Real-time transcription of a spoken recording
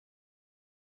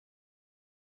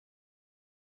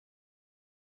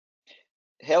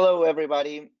Hello,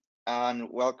 everybody, and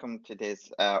welcome to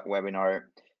this webinar,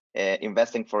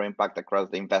 Investing for Impact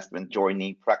Across the Investment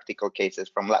Journey, Practical Cases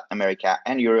from Latin America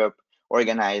and Europe,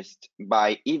 organized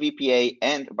by EVPA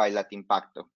and by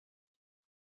Latimpacto.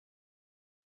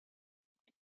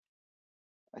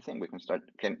 I think we can start.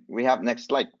 Can we have next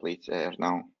slide, please,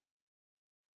 now?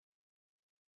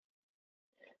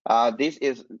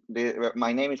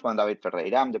 My name is Juan David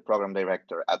Ferreira. I'm the program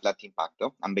director at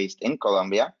Latimpacto. I'm based in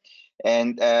Colombia.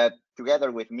 And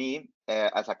together with me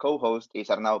as a co-host is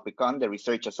Arnau Picon, the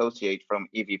research associate from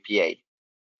EVPA.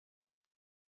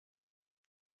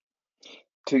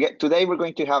 Today, we're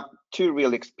going to have two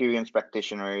real experienced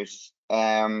practitioners,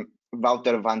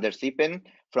 Wouter van der Siepen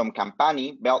from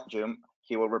Campani, Belgium.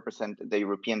 He will represent the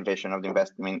European vision of the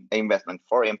investment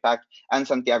for impact, and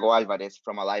Santiago Alvarez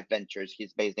from Alive Ventures.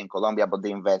 He's based in Colombia, but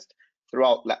they invest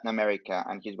throughout Latin America,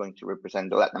 and he's going to represent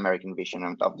the Latin American vision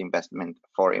of the investment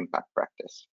for impact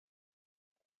practice.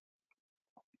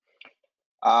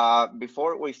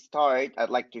 Before we start, I'd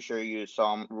like to show you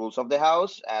some rules of the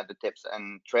house, the tips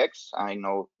and tricks. I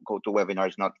know GoToWebinar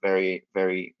is not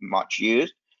very much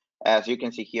used. As you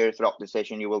can see here, throughout the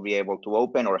session, you will be able to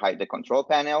open or hide the control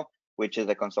panel, which is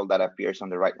the console that appears on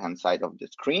the right-hand side of the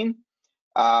screen.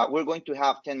 We're going to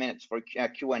have 10 minutes for a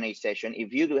Q&A session.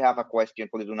 If you do have a question,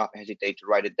 please do not hesitate to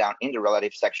write it down in the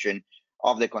relative section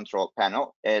of the control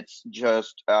panel. It's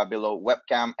just below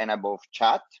webcam and above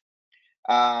chat.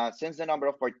 Since the number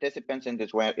of participants in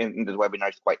this webinar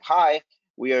is quite high,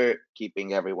 we are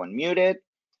keeping everyone muted.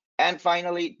 And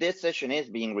finally, this session is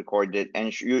being recorded,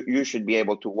 and you should be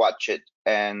able to watch it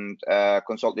and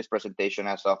consult this presentation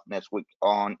as of next week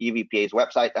on EVPA's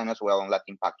website and as well on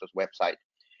Latimpacto's website.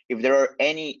 If there are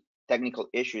any technical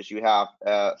issues you have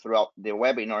throughout the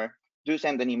webinar, do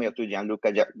send an email to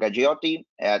Gianluca Gaggiotti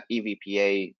at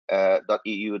evpa.eu.com.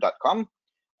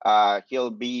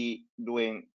 He'll be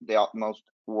doing the utmost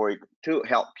work to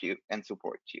help you and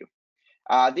support you.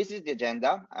 This is the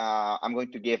agenda. I'm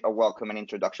going to give a welcome and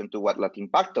introduction to what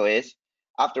Latimpacto is.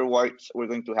 Afterwards, we're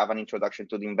going to have an introduction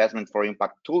to the Investment for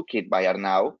Impact Toolkit by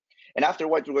Arnau. And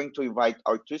afterwards, we're going to invite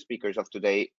our two speakers of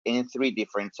today in 3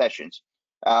 different sessions.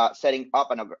 Setting up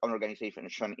an organization,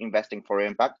 Investing for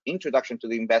Impact, introduction to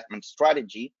the investment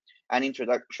strategy, and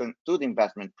introduction to the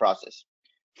investment process.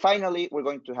 Finally, we're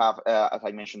going to have, as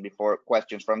I mentioned before,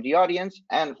 questions from the audience,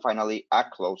 and finally, a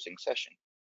closing session.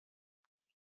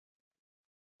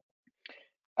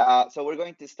 So we're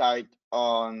going to start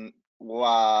on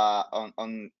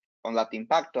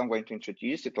Latimpacto. I'm going to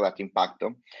introduce you to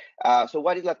Latimpacto. So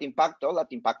what is Latimpacto?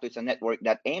 Latimpacto is a network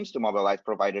that aims to mobilize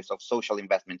providers of social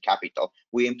investment capital.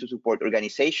 We aim to support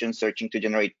organizations searching to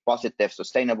generate positive,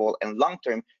 sustainable, and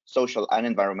long-term social and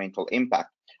environmental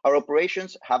impact. Our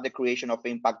operations have the creation of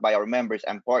impact by our members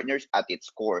and partners at its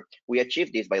core. We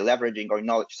achieve this by leveraging our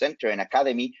knowledge center and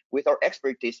academy with our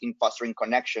expertise in fostering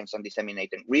connections and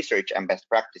disseminating research and best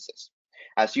practices.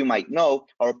 As you might know,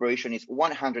 our operation is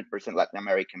 100% Latin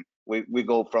American. We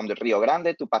go from the Rio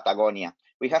Grande to Patagonia.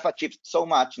 We have achieved so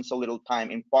much in so little time,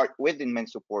 in part with the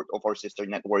immense support of our sister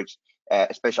networks,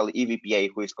 especially EVPA,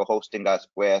 who is co-hosting us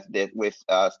with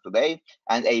us today,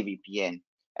 and AVPN.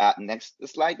 Next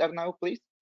slide, Arnau, please.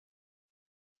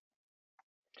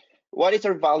 What is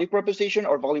our value proposition?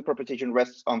 Our value proposition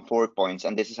rests on 4 points,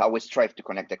 and this is how we strive to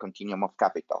connect the continuum of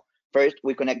capital. First,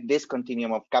 we connect this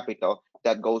continuum of capital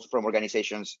that goes from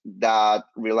organizations that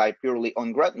rely purely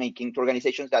on grant making to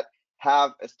organizations that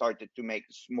have started to make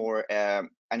more an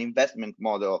investment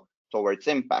model towards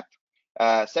impact.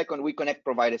 Second, we connect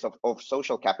providers of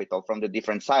social capital from the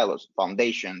different silos,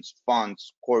 foundations,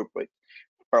 funds, corporate,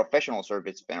 professional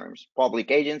service firms,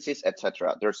 public agencies,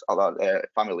 etc. There's a lot of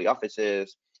family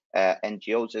offices,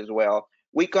 NGOs as well.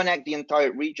 We connect the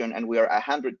entire region, and we are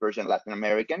 100% Latin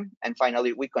American. And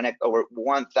finally, we connect over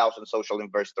 1,000 social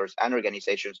investors and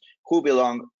organizations who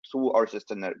belong to our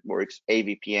sister networks,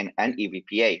 AVPN and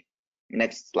EVPA.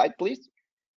 Next slide, please.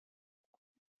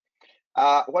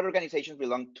 What organizations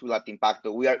belong to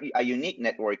Latimpacto? We are a unique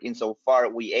network insofar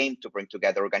we aim to bring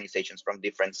together organizations from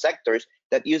different sectors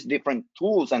that use different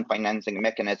tools and financing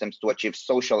mechanisms to achieve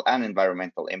social and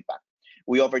environmental impact.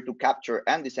 We offer to capture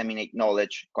and disseminate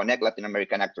knowledge, connect Latin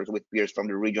American actors with peers from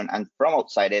the region and from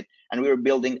outside it, and we are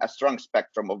building a strong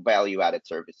spectrum of value-added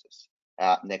services.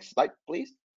 Next slide,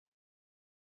 please.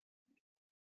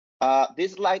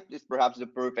 This slide is perhaps the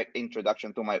perfect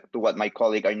introduction to what my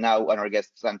colleague Arnau and our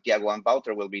guests Santiago and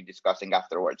Wouter will be discussing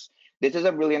afterwards. This is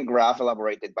a brilliant graph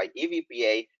elaborated by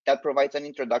EVPA that provides an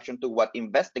introduction to what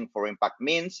investing for impact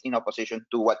means in opposition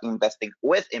to what investing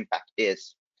with impact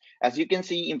is. As you can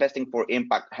see, investing for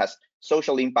impact has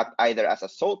social impact either as a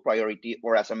sole priority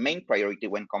or as a main priority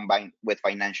when combined with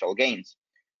financial gains.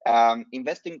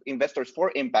 Investors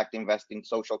for impact invest in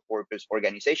social purpose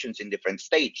organizations in different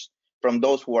stages, from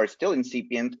those who are still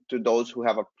incipient to those who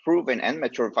have a proven and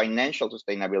mature financial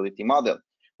sustainability model.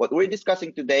 What we're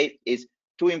discussing today is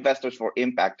two investors for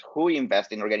impact who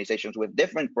invest in organizations with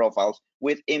different profiles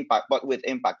with impact, but with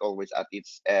impact always at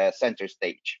its center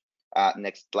stage.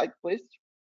 Next slide, please.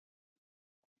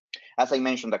 As I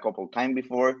mentioned a couple of times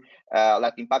before,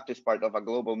 Latimpacto is part of a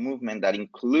global movement that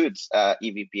includes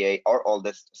EVPA, our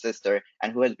oldest sister,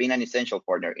 and who has been an essential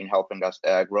partner in helping us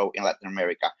grow in Latin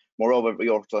America. Moreover, we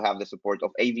also have the support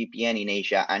of EVPN in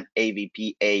Asia and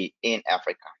EVPA in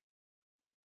Africa.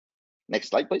 Next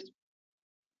slide, please.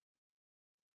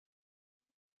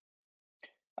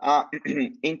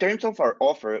 In terms of our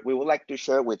offer, we would like to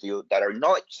share with you that our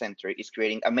Knowledge Center is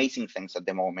creating amazing things at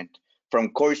the moment, from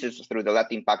courses through the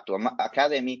Latimpacto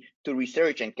Academy to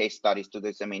research and case studies to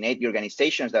disseminate the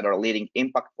organizations that are leading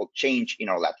impactful change in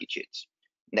our latitudes.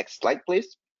 Next slide,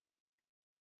 please.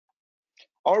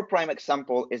 Our prime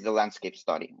example is the landscape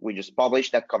study we just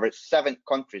published that covers 7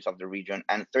 countries of the region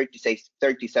and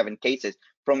 37 cases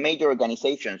from major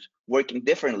organizations working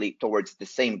differently towards the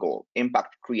same goal,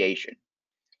 impact creation.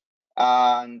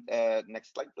 And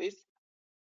next slide, please.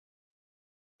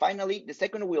 Finally, the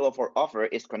second wheel of our offer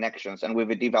is connections, and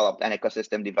we've developed an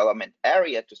ecosystem development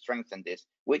area to strengthen this,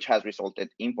 which has resulted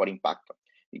in Impacto.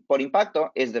 Impacto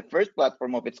is the first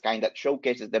platform of its kind that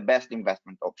showcases the best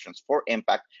investment options for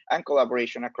impact and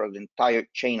collaboration across the entire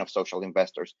chain of social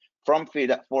investors, from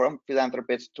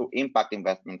philanthropists to impact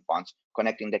investment funds,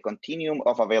 connecting the continuum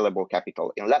of available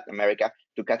capital in Latin America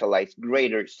to catalyze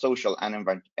greater social and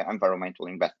environmental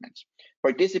investments.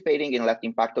 Participating in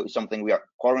Latimpacto is something we are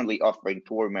currently offering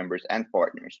to our members and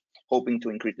partners, hoping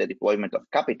to increase the deployment of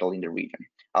capital in the region.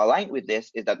 Aligned with this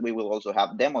is that we will also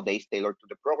have demo days tailored to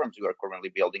the programs we are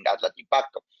currently building at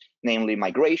Latimpacto, namely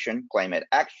migration, climate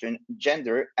action,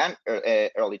 gender, and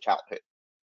early childhood.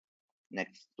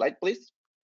 Next slide, please.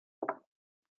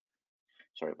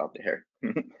 Sorry about the hair.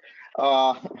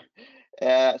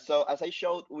 So as I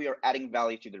showed, we are adding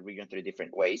value to the region 3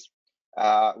 different ways.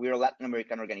 We are Latin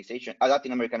American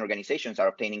organizations are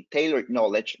obtaining tailored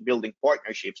knowledge, building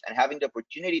partnerships, and having the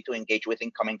opportunity to engage with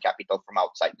incoming capital from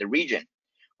outside the region.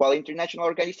 While international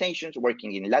organizations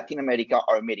working in Latin America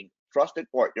are meeting trusted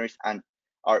partners and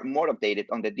are more updated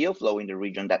on the deal flow in the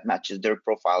region that matches their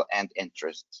profile and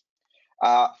interests.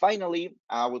 Finally,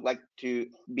 I would like to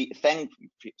thank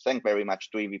very much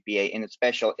to EVPA, and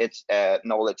especially its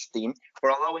knowledge team,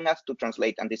 for allowing us to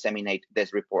translate and disseminate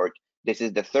this report. This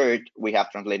is the 3rd we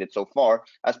have translated so far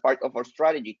as part of our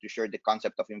strategy to share the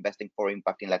concept of investing for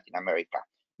impact in Latin America,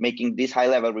 making these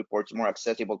high-level reports more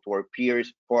accessible to our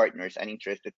peers, partners, and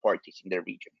interested parties in the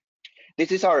region.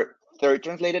 This is our 3rd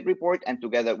translated report, and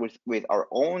together with our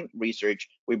own research,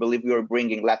 we believe we are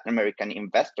bringing Latin American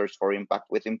investors for impact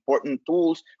with important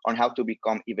tools on how to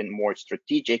become even more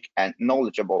strategic and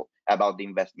knowledgeable about the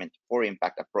investment for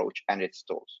impact approach and its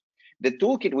tools. The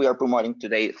toolkit we are promoting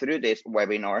today through this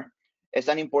webinar is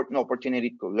an important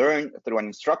opportunity to learn through an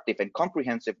instructive and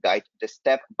comprehensive guide the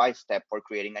step-by-step for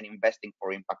creating an investing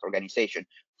for impact organization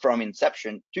from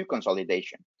inception to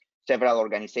consolidation. Several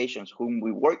organizations whom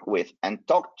we work with and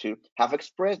talk to have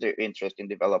expressed their interest in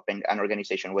developing an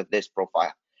organization with this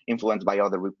profile, influenced by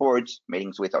other reports,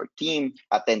 meetings with our team,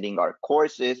 attending our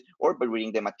courses, or by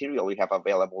reading the material we have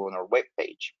available on our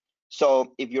webpage.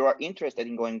 So if you are interested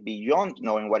in going beyond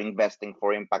knowing what investing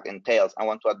for impact entails and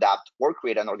want to adapt or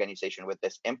create an organization with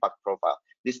this impact profile,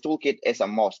 this toolkit is a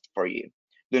must for you.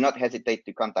 Do not hesitate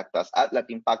to contact us at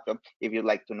Latimpacto if you'd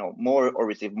like to know more or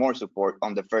receive more support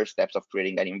on the first steps of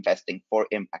creating an investing for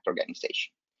impact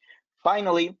organization.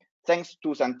 Finally, thanks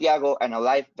to Santiago and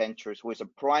Alive Ventures, who is a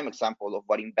prime example of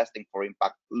what investing for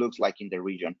impact looks like in the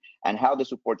region, and how the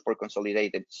support for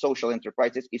consolidated social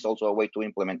enterprises is also a way to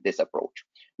implement this approach.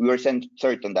 We are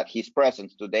certain that his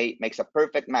presence today makes a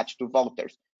perfect match to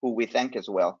voters, who we thank as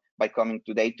well, by coming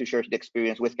today to share the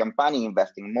experience with company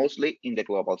investing mostly in the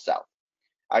Global South.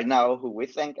 And now, who we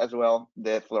thank as well,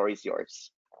 the floor is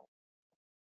yours.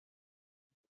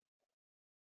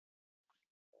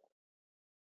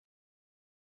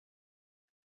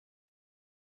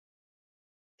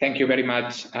 Thank you very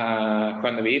much,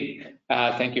 Juan David.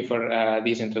 Thank you for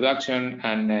this introduction,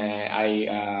 and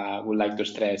I would like to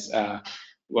stress your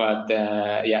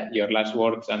last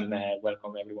words, and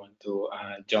welcome everyone to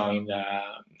join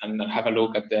and have a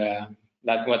look at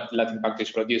what Latimpacto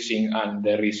is producing and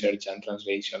the research and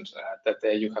translations that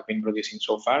you have been producing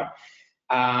so far.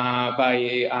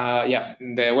 the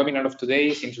webinar of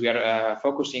today, since we are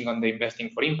focusing on the Investing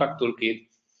for Impact Toolkit,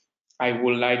 I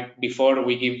would like, before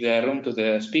we give the room to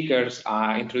the speakers,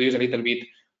 introduce a little bit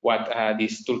what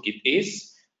this toolkit is.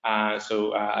 As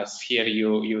here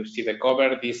you see the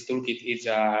cover, this toolkit is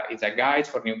a guide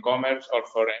for newcomers or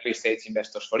for early stage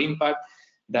investors for impact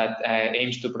that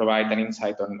aims to provide an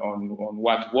insight on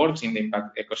what works in the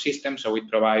impact ecosystem. So it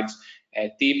provides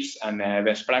tips and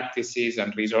best practices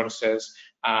and resources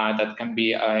that can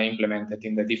be implemented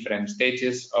in the different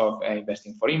stages of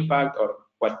investing for impact, or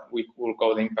what we will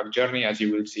call the impact journey, as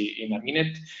you will see in a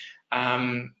minute.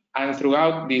 And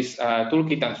throughout this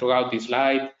toolkit and throughout this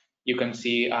slide, you can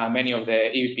see many of the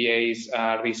EVPA's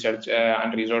research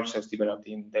and resources developed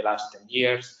in the last 10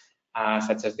 years,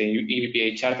 such as the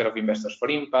EVPA Charter of Investors for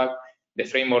Impact, the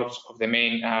frameworks of the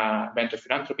main venture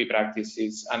philanthropy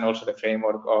practices, and also the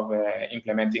framework of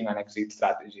implementing an exit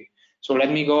strategy. So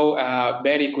let me go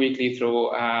very quickly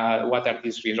through what are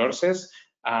these resources,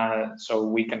 so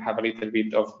we can have a little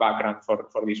bit of background for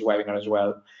this webinar as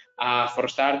well. For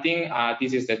starting,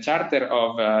 this is the charter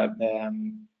of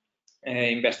the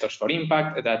Investors for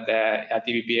Impact that at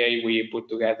EVPA we put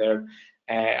together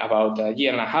about a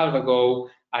year and a half ago,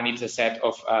 and it's a set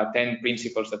of 10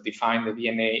 principles that define the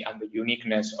DNA and the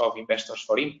uniqueness of Investors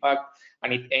for Impact,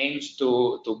 and it aims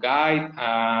to guide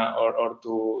or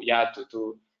to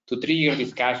trigger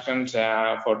discussions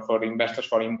for Investors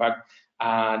for Impact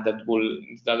that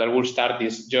will start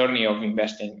this journey of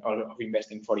investing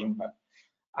for impact.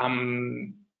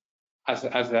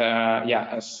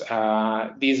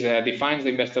 This defines the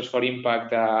Investors for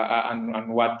Impact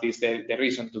and what is the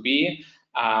reason to be.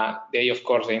 They of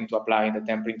course aim to apply the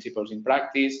 10 principles in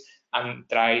practice and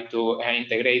try to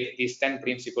integrate these 10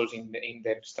 principles in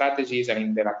their strategies and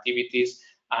in their activities,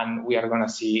 and we are going to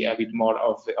see a bit more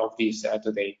of this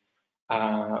today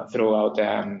throughout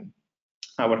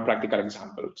our practical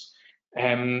examples.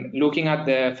 Looking at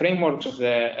the frameworks of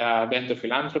the venture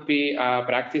philanthropy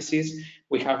practices,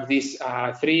 we have these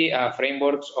three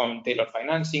frameworks on tailored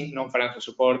financing, non-financial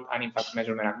support, and impact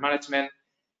measurement and management.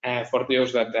 For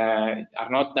those that are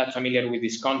not that familiar with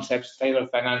these concepts, tailored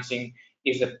financing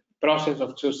is the process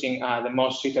of choosing the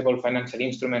most suitable financial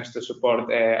instruments to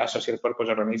support a social purpose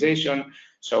organization.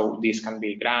 So these can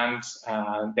be grants,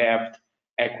 debt,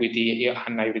 equity,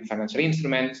 and hybrid financial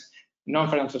instruments.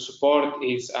 Non-financial support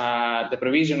is the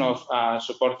provision of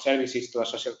support services to a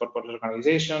social purpose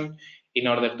organization in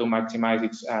order to maximize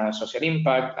its social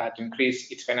impact, to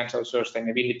increase its financial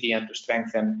sustainability, and to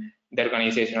strengthen the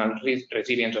organizational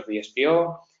resilience of the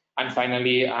SPO. And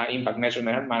finally, impact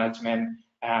measurement and management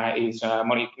is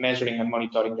measuring and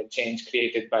monitoring the change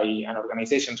created by an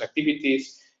organization's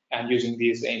activities, and using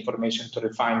this information to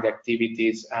refine the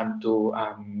activities and to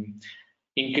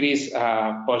increase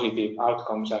positive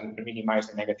outcomes and minimize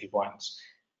the negative ones.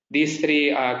 These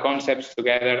three concepts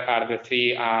together are the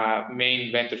three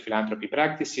main venture philanthropy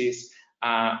practices,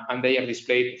 and they are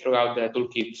displayed throughout the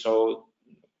toolkit. So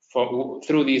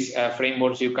through these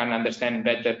frameworks, you can understand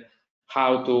better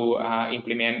how to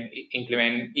implement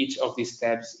each of these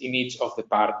steps in each of the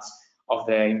parts of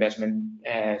the investment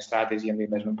strategy and the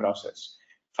investment process.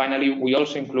 Finally, we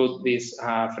also include this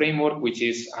framework, which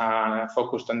is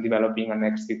focused on developing an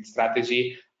exit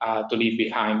strategy to leave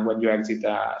behind when you exit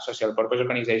a social purpose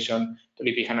organization, to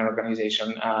leave behind an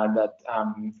organization that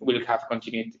will have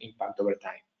continued impact over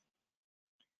time.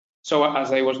 So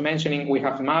as I was mentioning, we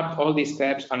have mapped all these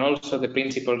steps and also the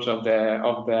principles of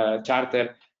the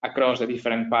charter across the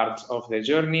different parts of the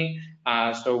journey.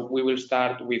 So we will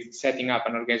start with setting up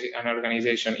an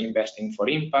organization investing for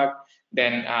impact,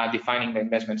 then defining the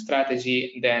investment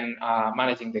strategy, then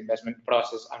managing the investment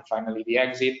process, and finally the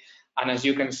exit. And as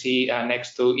you can see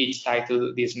next to each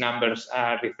title, these numbers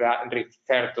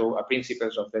refer to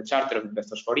principles of the Charter of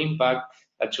Investors for Impact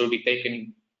that should be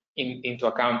taken into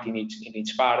account in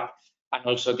each part. And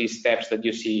also these steps that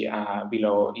you see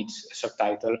below each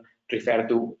subtitle refer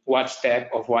to what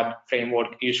step of what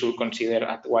framework you should consider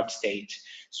at what stage.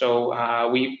 So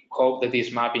we hope that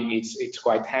this mapping it's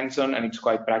quite hands-on and it's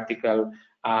quite practical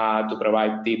to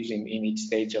provide tips in each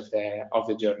stage of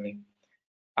the journey.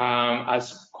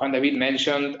 As Juan David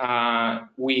mentioned,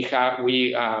 we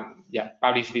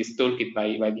published this toolkit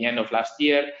by the end of last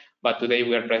year, but today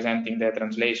we are presenting the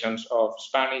translations of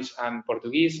Spanish and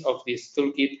Portuguese of this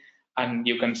toolkit, and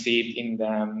you can see it in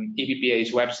the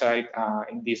EVPA's website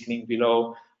in this link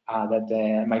below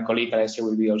that my colleague Alessia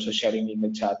will be also sharing in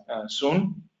the chat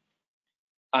soon.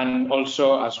 And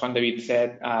also, as Juan David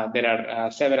said, there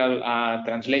are several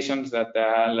translations that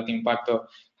Latimpacto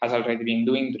has already been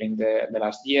doing during the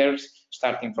last years,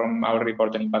 starting from our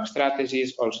report on impact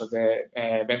strategies, also the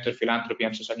Venture Philanthropy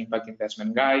and Social Impact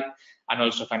Investment Guide, and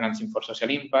also Financing for Social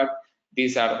Impact.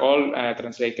 These are all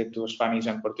translated to Spanish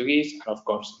and Portuguese, and of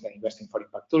course, the Investing for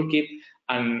Impact Toolkit.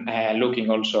 And looking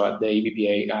also at the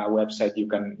EVPA website, you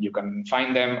can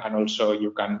find them, and also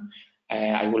you can.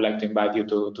 I would like to invite you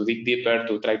to dig deeper,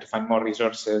 to try to find more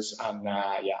resources, and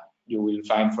yeah, you will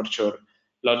find for sure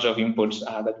lots of inputs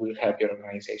that will help your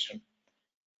organization.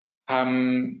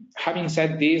 Having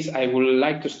said this, I would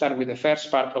like to start with the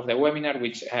first part of the webinar,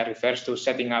 which refers to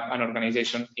setting up an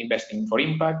organization investing for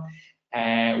impact,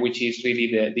 which is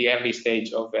really the early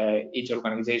stage of each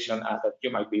organization that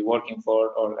you might be working for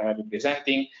or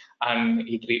representing, and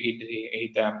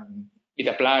it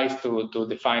applies to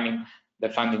defining the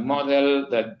funding model,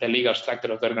 the legal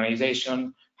structure of the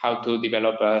organization, how to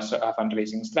develop a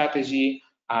fundraising strategy,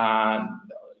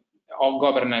 all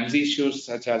governance issues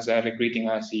such as recruiting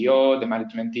a CEO, the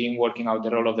management team, working out the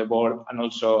role of the board, and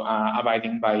also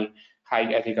abiding by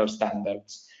high ethical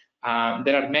standards.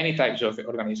 There are many types of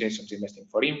organizations investing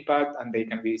for impact, and they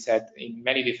can be set in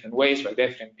many different ways by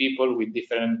different people with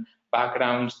different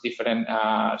backgrounds, different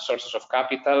sources of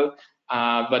capital.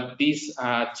 But these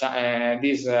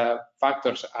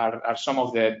factors are some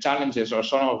of the challenges or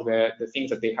some of the things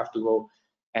that they have to go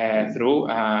through.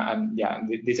 And yeah,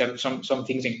 these are some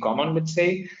things in common, let's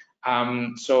say.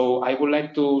 So I would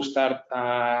like to start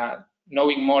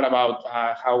knowing more about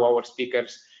how our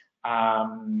speakers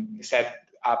set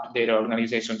up their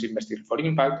organizations investing for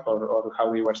impact, or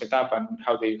how they were set up and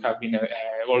how they have been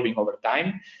evolving over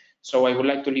time. So I would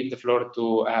like to leave the floor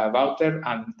to Wouter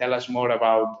and tell us more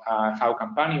about how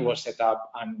Campani was set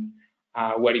up and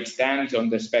where it stands on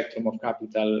the spectrum of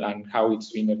capital and how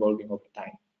it's been evolving over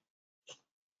time.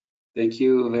 Thank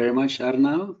you very much,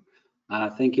 Arnau.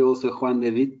 Thank you also, Juan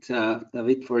David,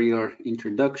 for your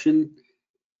introduction.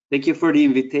 Thank you for the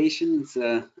invitation. It's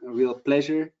a real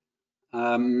pleasure.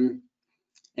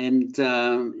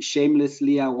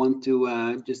 Shamelessly, I want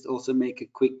to just also make a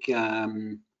quick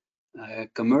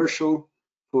commercial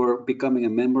for becoming a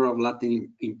member of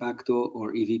Latimpacto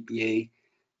or EVPA.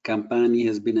 Campani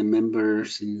has been a member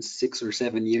since 6 or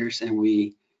 7 years, and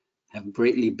we have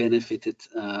greatly benefited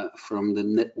from the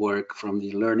network, from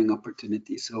the learning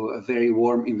opportunities. So a very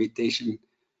warm invitation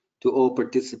to all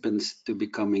participants to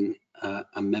becoming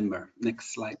a member.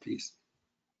 Next slide, please.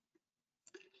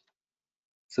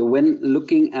 So when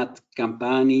looking at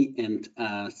Campani and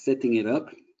setting it up,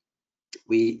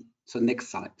 so next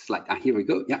slide. Here we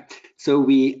go. Yeah. So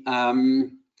the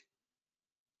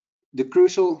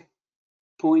crucial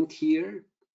point here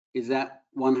is that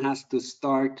one has to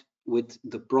start with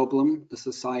the problem, the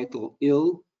societal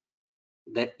ill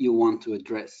that you want to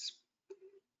address.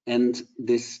 And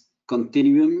this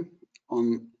continuum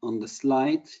on the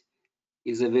slide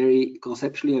is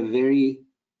conceptually a very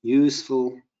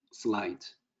useful slide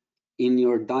in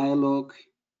your dialogue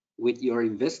with your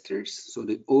investors, so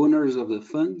the owners of the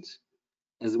fund,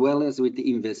 as well as with the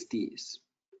investees.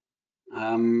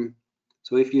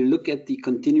 So if you look at the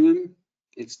continuum,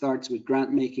 it starts with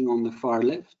grant making on the far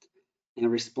left and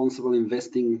responsible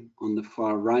investing on the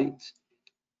far right.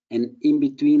 And in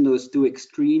between those two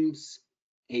extremes,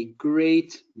 a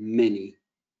great many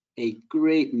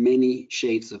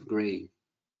shades of gray.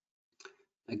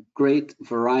 A great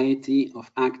variety of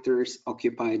actors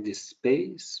occupy this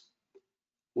space.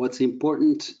 What's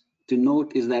important to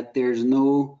note is that there's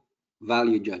no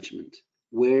value judgment.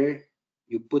 Where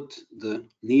you put the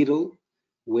needle,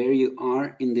 where you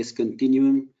are in this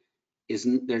continuum,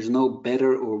 there's no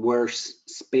better or worse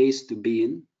space to be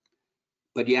in,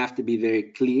 but you have to be very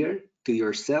clear to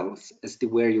yourselves as to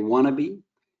where you want to be,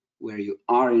 where you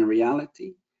are in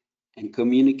reality, and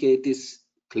communicate this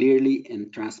clearly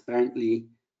and transparently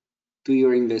to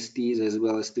your investees as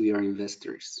well as to your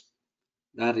investors.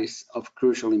 That is of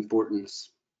crucial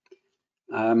importance.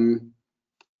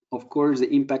 Of course,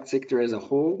 the impact sector as a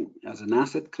whole, as an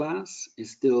asset class,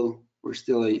 we're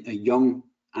still a young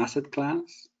asset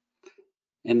class.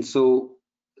 And so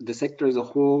the sector as a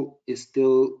whole is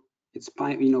still,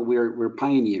 we're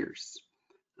pioneers.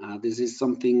 This is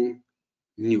something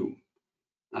new.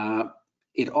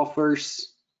 It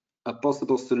offers a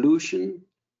possible solution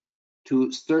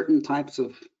to certain types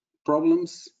of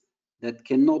problems that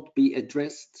cannot be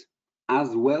addressed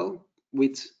as well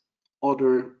with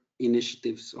other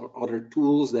initiatives or other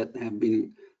tools that have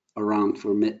been around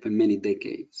for many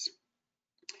decades.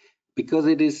 Because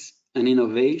it is an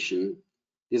innovation,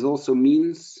 this also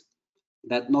means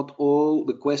that not all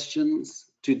the questions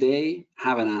today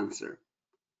have an answer.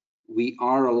 We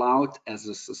are allowed as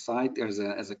a society,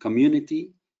 as a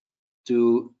community,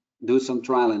 to do some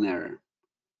trial and error.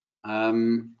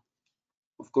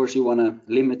 Of course, you want to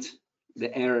limit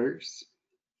the errors,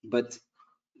 but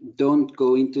don't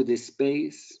go into this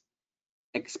space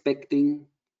expecting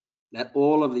that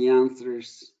all of the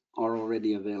answers are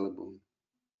already available.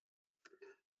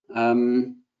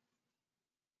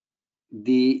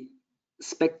 The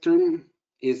spectrum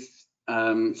is,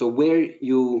 so where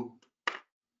you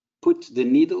put the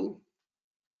needle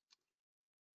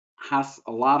has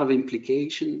a lot of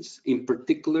implications, in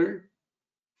particular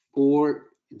for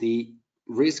the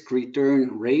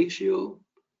risk-return ratio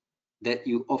that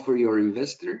you offer your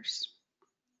investors,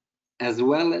 as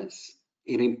well as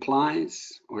it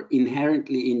implies, or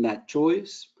inherently in that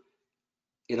choice,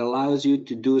 it allows you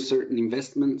to do certain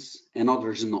investments and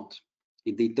others not.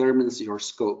 It determines your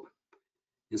scope.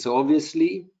 And so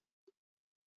obviously,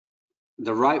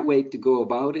 the right way to go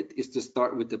about it is to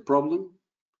start with the problem,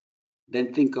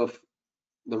 then think of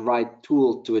the right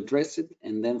tool to address it,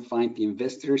 and then find the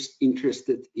investors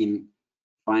interested in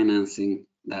financing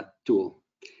that tool.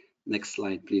 Next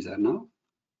slide, please, Arnaud.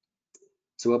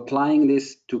 So applying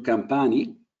this to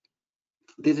Campani,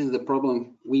 this is the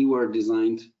problem we were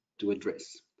designed to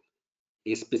address.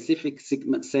 A specific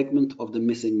segment of the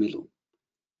missing middle.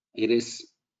 It is,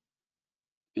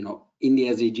 in the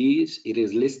SDGs, it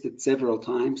is listed several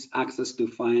times. Access to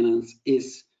finance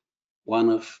is one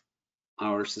of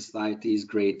our society's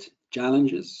great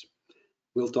challenges.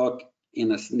 We'll talk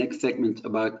in a next segment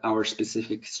about our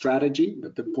specific strategy,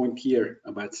 but the point here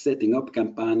about setting up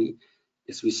Campani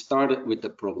is we started with the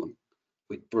problem,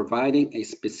 with providing a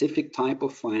specific type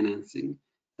of financing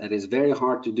that is very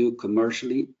hard to do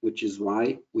commercially, which is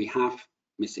why we have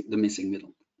the missing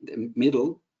middle. The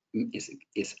middle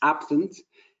is absent.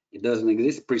 It doesn't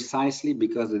exist precisely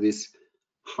because it is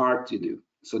hard to do.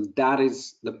 So that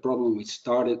is the problem we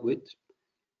started with.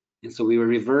 And so we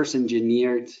reverse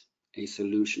engineered a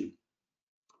solution.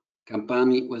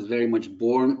 Campani was very much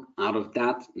born out of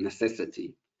that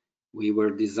necessity. We were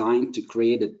designed to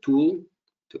create a tool,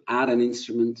 to add an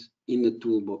instrument in the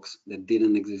toolbox that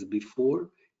didn't exist before,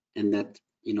 and that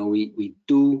we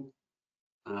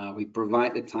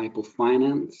provide the type of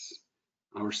finance.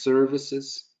 Our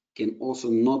services can also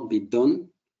not be done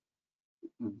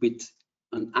with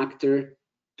an actor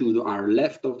to our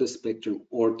left of the spectrum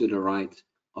or to the right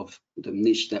of the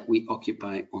niche that we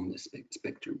occupy on the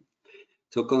spectrum.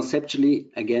 So conceptually,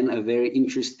 again, a very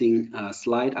interesting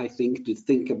slide, I think, to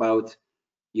think about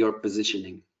your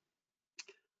positioning.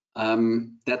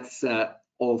 That's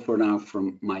all for now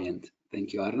from my end.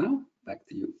 Thank you, Arnaud. Back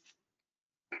to you.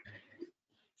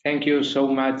 Thank you so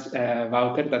much,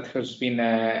 Wouter. That has been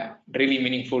really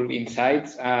meaningful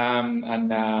insights,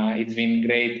 and it's been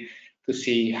great to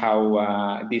see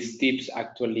how these tips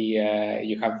actually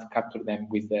you have captured them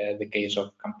with the case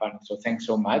of Campani. So thanks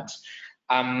so much.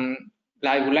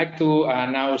 I would like to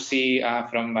now see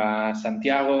from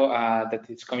Santiago that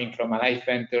is coming from Alive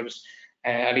Ventures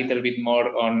a little bit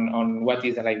more on what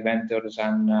is Alive Ventures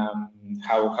and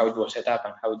how it was set up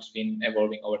and how it's been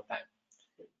evolving over time.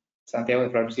 Santiago, the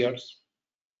floor is yours.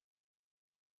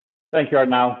 Thank you,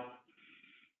 Arnaud.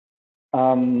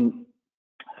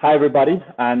 Hi, everybody.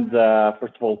 And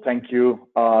first of all, thank you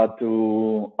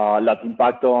to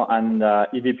Latimpacto and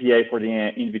EVPA for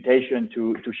the invitation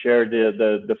to share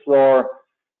the floor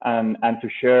and to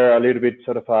share a little bit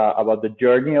sort of about the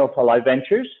journey of Alive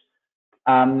Ventures.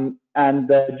 And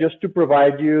just to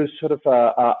provide you sort of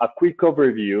a quick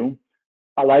overview,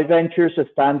 Alive Ventures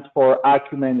stands for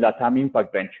Acumen Latam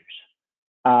Impact Ventures.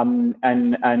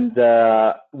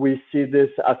 We see this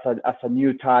as a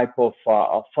new type of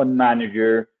fund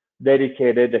manager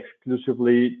dedicated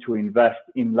exclusively to invest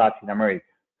in Latin America.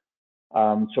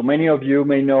 So many of you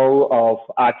may know of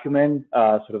Acumen,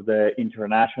 sort of the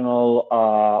international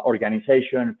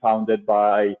organization founded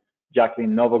by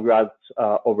Jacqueline Novogratz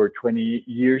over 20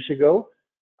 years ago,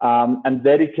 and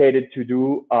dedicated to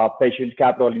do patient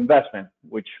capital investment,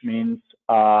 which means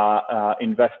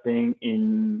investing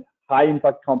in high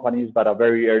impact companies, but a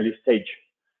very early stage.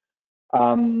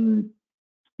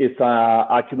 It's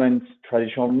Acumen's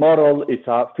traditional model. It's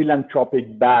a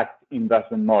philanthropic backed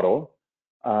investment model.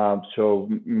 So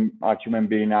Acumen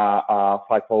being a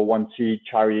 501c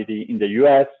charity in the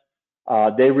US,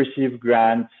 they receive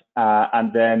grants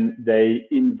and then they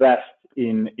invest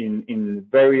in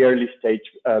very early stage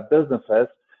businesses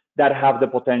that have the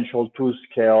potential to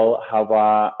scale, have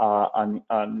an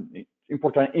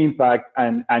important impact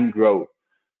and grow.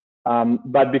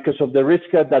 But because of the risk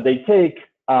that they take,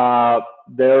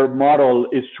 their model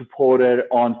is supported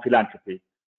on philanthropy.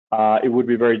 it would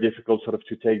be very difficult sort of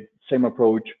to take same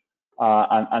approach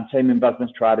and same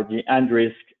investment strategy and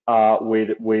risk with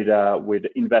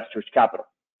investors' capital.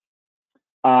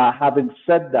 Having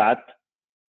said that,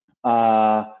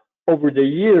 over the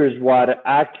years, what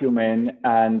Acumen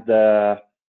and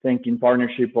think in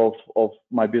partnership of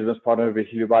my business partner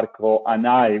Virgilio Barco and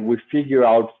I, we figure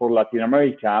out for Latin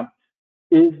America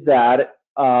is that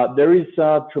there is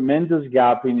a tremendous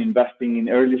gap in investing in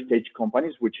early stage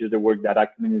companies, which is the work that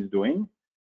Acumen is doing.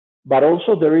 But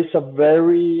also there is a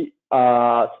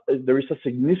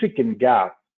significant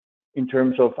gap in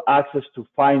terms of access to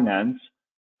finance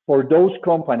for those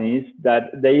companies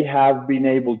that they have been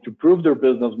able to prove their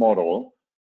business model,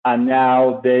 and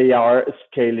now they are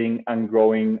scaling and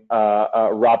growing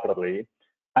rapidly,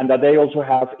 and that they also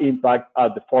have impact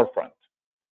at the forefront,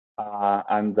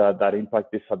 and that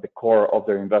impact is at the core of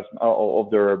their investment of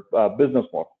their business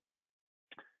model.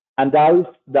 And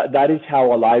that is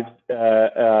how Alive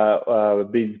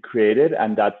been created,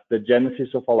 and that's the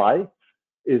genesis of Alive.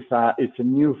 It's a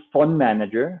new fund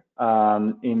manager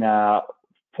in a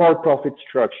for-profit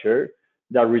structure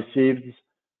that receives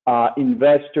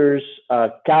investors'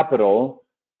 capital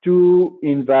to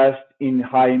invest in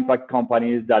high-impact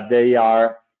companies that they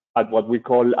are at what we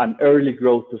call an early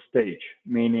growth stage,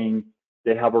 meaning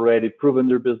they have already proven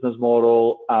their business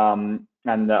model,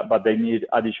 but they need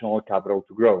additional capital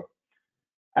to grow.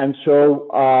 And so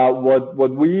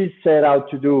what we set out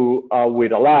to do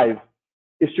with Alive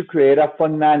is to create a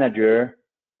fund manager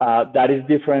that is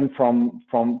different from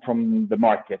the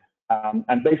market,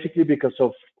 and basically because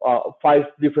of 5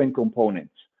 different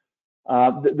components.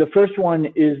 The first one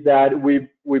is that we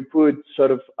put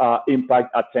sort of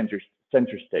impact at center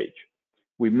stage.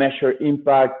 We measure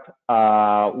impact.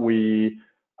 We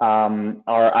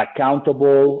are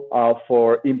accountable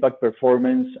for impact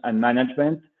performance and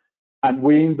management, and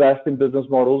we invest in business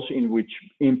models in which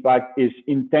impact is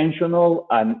intentional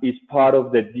and is part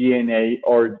of the DNA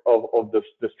of the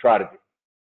strategy.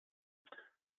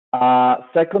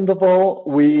 Second of all,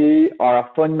 we are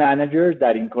a fund manager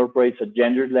that incorporates a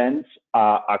gender lens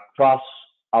across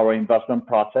our investment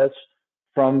process,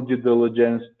 from due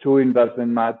diligence to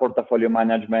investment portfolio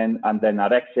management, and then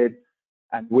at exit.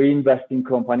 And we invest in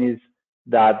companies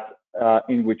that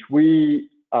in which we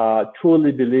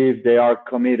truly believe they are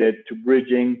committed to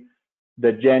bridging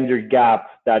the gender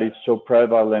gap that is so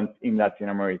prevalent in Latin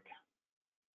America.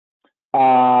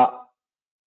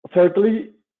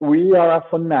 Thirdly, we are a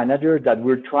fund manager that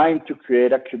we're trying to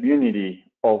create a community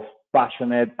of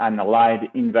passionate and aligned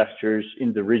investors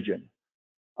in the region.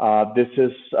 This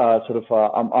is sort of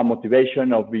a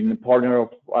motivation of being a partner of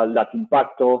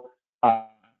Latimpacto, and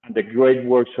the great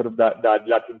work sort of that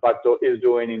Latimpacto is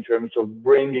doing in terms of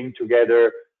bringing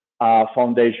together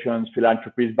foundations,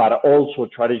 philanthropies, but also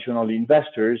traditional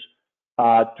investors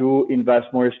to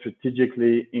invest more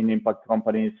strategically in impact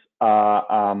companies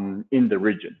in the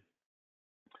region.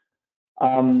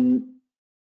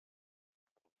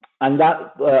 And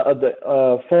that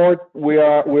fourth, we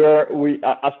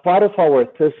as part of our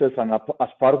thesis and as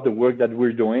part of the work that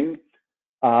we're doing,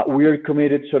 we are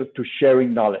committed sort of to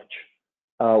sharing knowledge.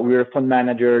 We're a fund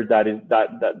manager that is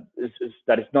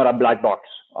not a black box.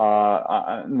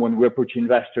 When we approach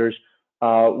investors,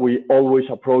 we always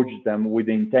approach them with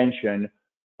the intention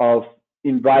of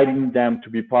inviting them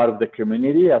to be part of the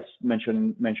community, as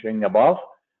mentioning above,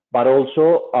 but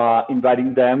also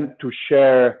inviting them to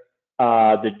share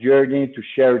the journey, to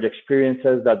share the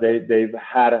experiences that they've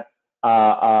had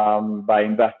by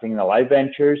investing in Alive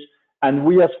Ventures. And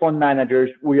we as fund managers,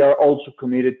 we are also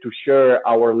committed to share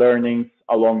our learnings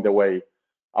along the way.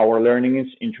 Our learnings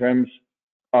in terms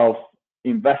of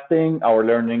investing, our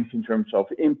learnings in terms of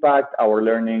impact, our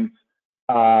learnings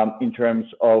in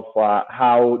terms of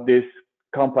how these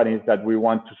companies that we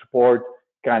want to support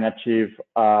can achieve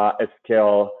a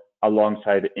scale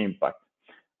alongside impact.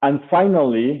 And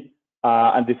finally,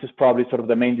 and this is probably sort of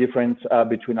the main difference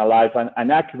between Alive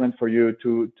and Acumen for you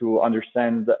to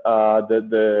understand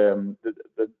the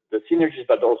synergies,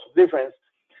 but also difference,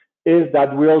 is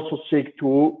that we also seek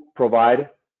to provide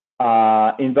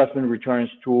investment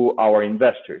returns to our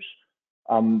investors.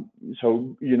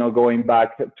 So, you know, going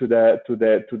back to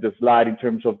the slide in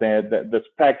terms of the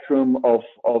spectrum of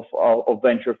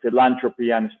venture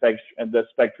philanthropy and the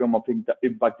spectrum of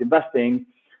impact investing,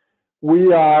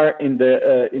 we are in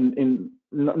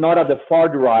not at the far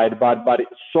right, but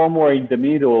somewhere in the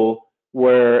middle,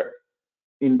 where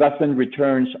investment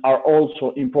returns are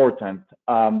also important,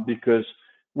 because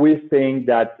we think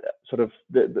that sort of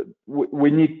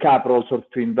we need capital sort of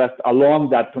to invest along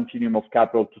that continuum of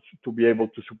capital to be able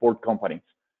to support companies.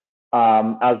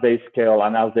 as they scale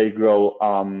and as they grow,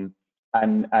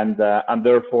 and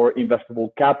therefore investable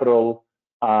capital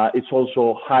is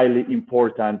also highly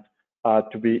important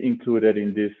to be included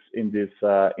in this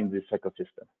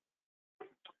ecosystem.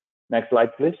 Next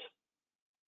slide, please.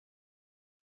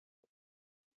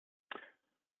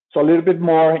 So a little bit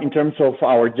more in terms of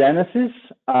our genesis.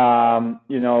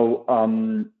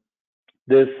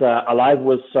 This Alive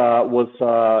was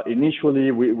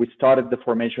initially, we started the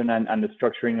formation and the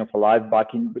structuring of Alive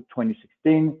back in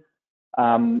 2016.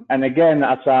 And again,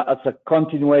 as a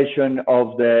continuation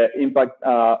of the impact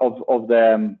of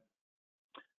the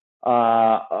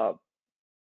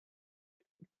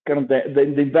kind of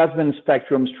the investment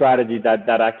spectrum strategy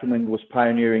that Acumen was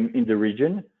pioneering in the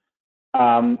region,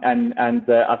 and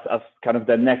as kind of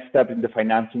the next step in the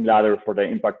financing ladder for the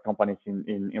impact companies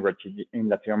in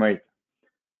Latin America.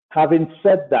 Having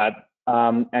said that,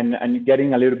 and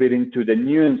getting a little bit into the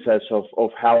nuances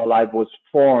of how Alive was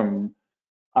formed,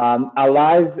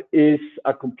 Alive is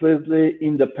a completely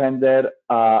independent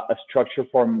structure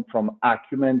from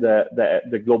Acumen,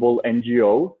 the global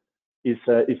NGO. Is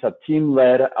a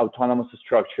team-led autonomous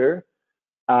structure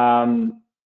that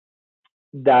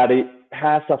it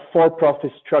has a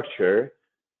for-profit structure,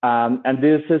 and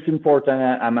this is important.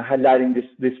 I'm highlighting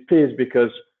this piece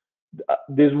because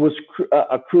this was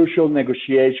a crucial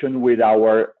negotiation with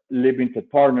our limited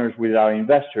partners, with our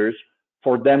investors,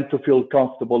 for them to feel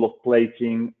comfortable of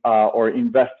placing or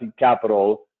investing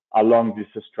capital along this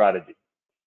strategy.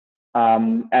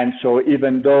 And so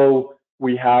even though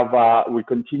we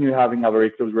continue having a very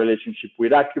close relationship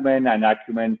with Acumen, and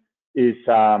Acumen is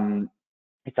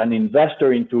it's an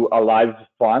investor into Alive's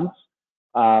funds.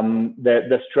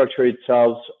 The structure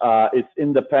itself is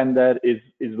independent, is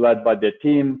led by the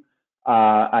team,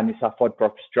 and it's a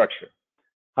for-profit structure.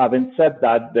 Having said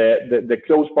that, the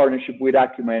close partnership with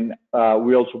Acumen,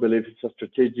 we also believe it's a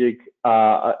strategic,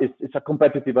 it's a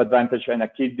competitive advantage and a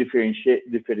key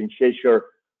differentiator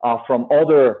from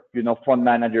other, fund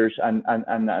managers and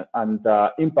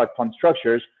impact fund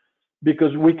structures,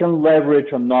 because we can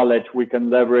leverage on knowledge, we can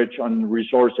leverage on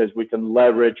resources, we can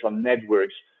leverage on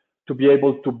networks to be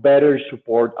able to better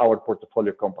support our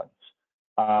portfolio companies.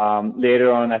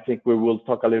 Later on, I think we will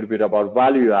talk a little bit about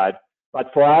value add,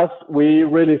 but for us, we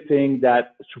really think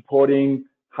that supporting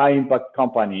high impact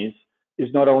companies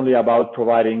is not only about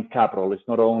providing capital, it's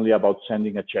not only about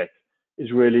sending a check.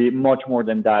 It's really much more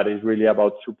than that. It's really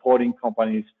about supporting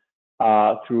companies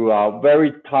through a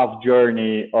very tough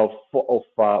journey of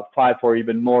 5 or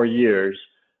even more years,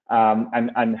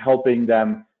 and helping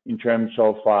them in terms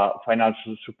of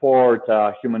financial support,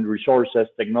 human resources,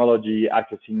 technology,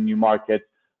 accessing new markets,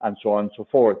 and so on and so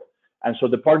forth. And so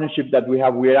the partnership that we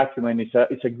have with Acumen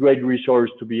is a great resource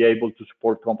to be able to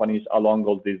support companies along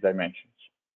all these dimensions.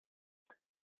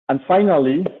 And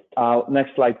finally,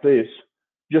 next slide, please.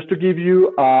 Just to give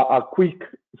you a quick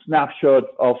snapshot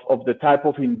of the type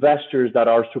of investors that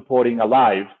are supporting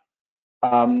Alive,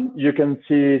 you can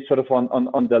see sort of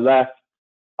on the left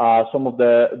some of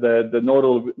the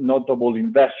notable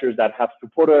investors that have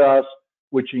supported us,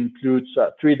 which includes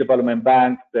 3 development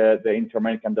banks, the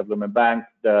Inter-American Development Bank,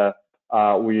 the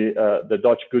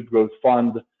Dutch Good Growth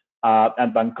Fund,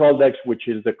 and Bancoldex, which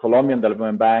is the Colombian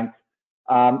Development Bank,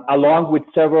 along with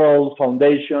several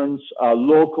foundations,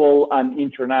 local and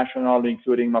international,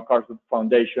 including MacArthur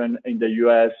Foundation in the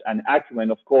US, and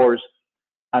Acumen, of course,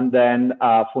 and then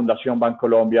Fundación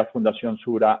Bancolombia, Fundación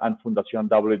Sura, and Fundación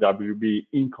WWB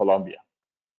in Colombia.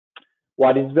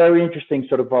 What is very interesting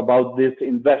sort of about this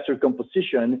investor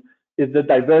composition is the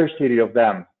diversity of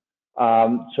them.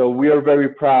 So we are very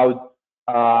proud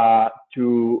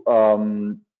to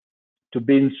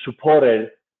being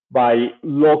supported by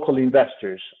local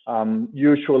investors.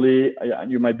 Usually,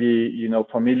 you might be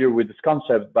familiar with this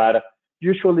concept, but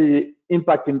usually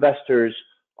impact investors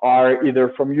are either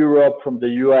from Europe, from the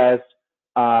US,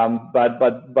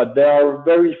 but there are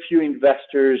very few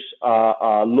investors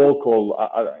local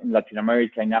in Latin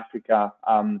America, in Africa,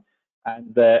 and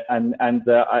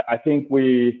I think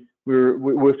we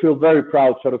feel very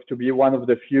proud sort of to be one of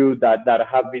the few that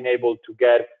have been able to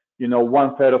get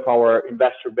 1/3 of our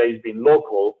investor base being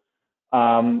local,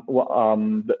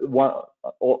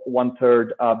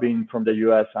 1/3 being from the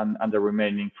US, and the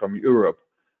remaining from Europe,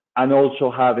 and also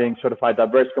having sort of a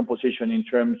diverse composition in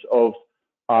terms of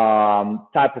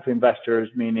type of investors,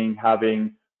 meaning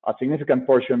having a significant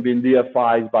portion being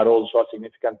DFIs, but also a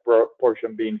significant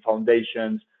portion being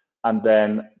foundations, and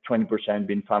then 20%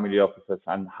 being family offices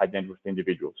and high net worth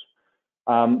individuals.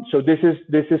 So this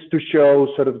is to show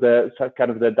sort of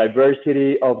the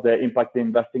diversity of the impact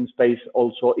investing space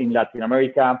also in Latin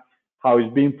America, how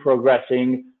it's been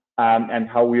progressing, and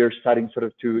how we are starting sort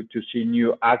of to see new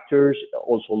actors,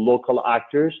 also local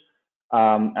actors,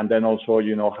 and then also,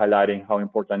 you know, highlighting how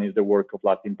important is the work of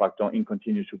Latimpacto in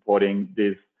continue supporting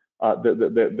this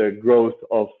the growth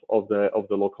of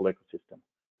the local ecosystem.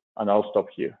 And I'll stop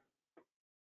here.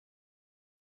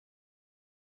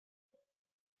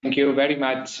 Thank you very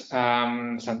much,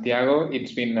 Santiago.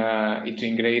 It's been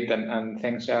great, and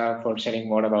thanks for sharing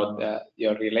more about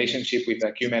your relationship with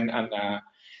Acumen and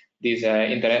this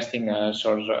interesting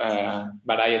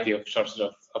variety of sources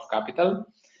of capital.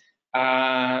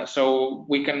 So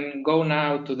we can go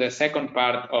now to the second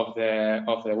part of the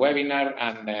webinar,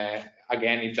 and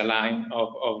again, it's a line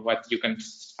of what you can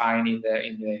find in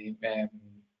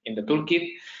the toolkit,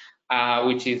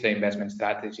 which is the investment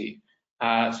strategy.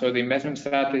 So the investment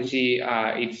strategy, so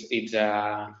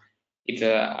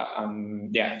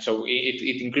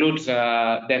it includes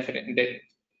definite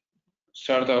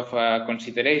sort of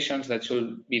considerations that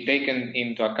should be taken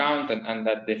into account and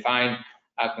that define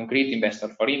a concrete investor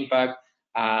for impact,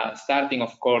 starting,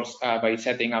 of course, by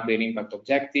setting up their impact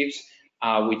objectives,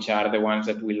 which are the ones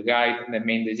that will guide the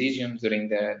main decisions during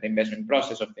the investment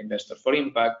process of the investor for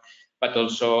impact, but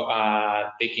also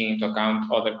taking into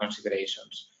account other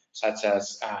considerations, such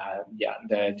as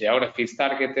the geographies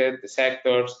targeted, the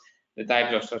sectors, the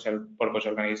types of social purpose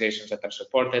organizations that are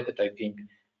supported, that I think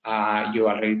you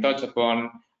already touched upon,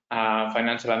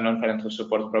 financial and non-financial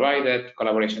support provided,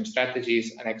 collaboration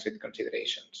strategies, and exit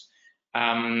considerations.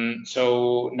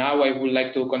 So now I would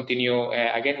like to continue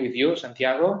again with you,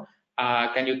 Santiago.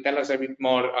 Can you tell us a bit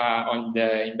more on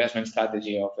the investment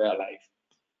strategy of Life?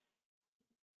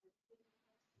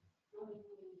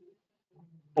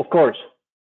 Of course.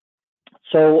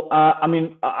 So, I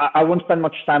mean, I won't spend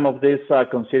much time of this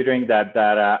considering that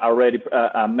I already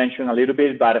mentioned a little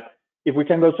bit, but if we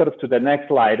can go sort of to the next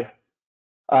slide.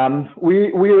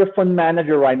 We're a fund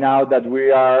manager right now that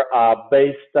we are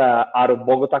based out of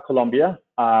Bogota, Colombia,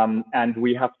 and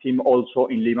we have team also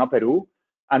in Lima, Peru,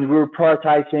 and we're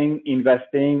prioritizing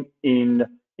investing in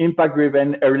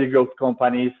impact-driven early growth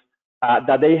companies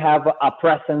that they have a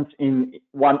presence in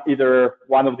either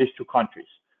one of these two countries.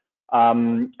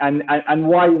 And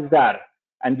why is that?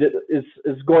 And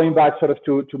it's going back sort of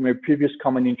to my previous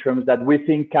comment in terms that we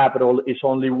think capital is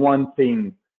only one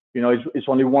thing, you know, it's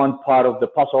only one part of the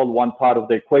puzzle, one part of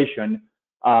the equation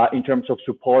in terms of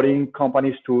supporting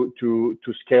companies to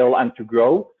scale and to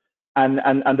grow. And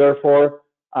therefore,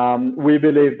 we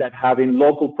believe that having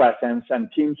local presence and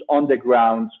teams on the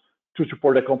ground to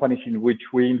support the companies in which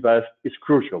we invest is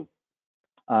crucial.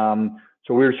 So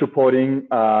we're supporting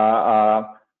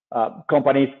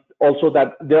companies also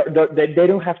that they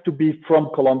don't have to be from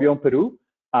Colombia and Peru,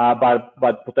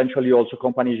 but potentially also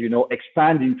companies, you know,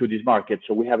 expand into these markets.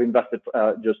 So we have invested,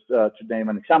 just to name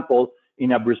an example,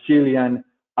 in a Brazilian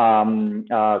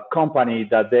company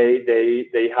that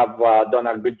they have done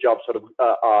a good job sort of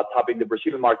tapping the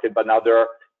Brazilian market, but now they're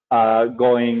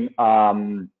going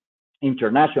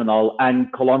international,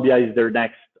 and Colombia is their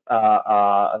next,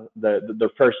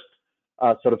 their first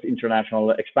sort of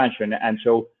international expansion. And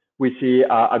so we see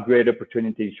a great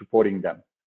opportunity supporting them.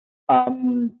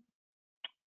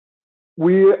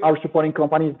 We are supporting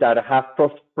companies that have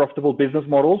profitable business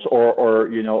models, or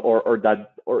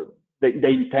the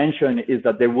intention is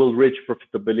that they will reach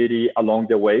profitability along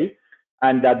the way,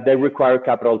 and that they require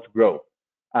capital to grow.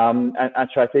 And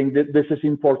so I think this is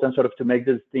important sort of to make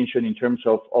the distinction in terms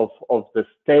of the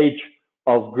stage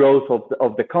of growth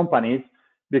of the companies,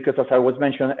 because as I was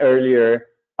mentioned earlier,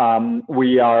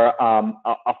 we are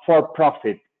a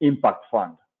for-profit impact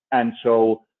fund. And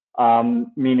so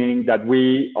meaning that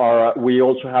we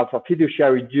also have a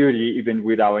fiduciary duty, even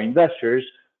with our investors,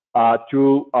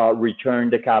 to return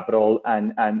the capital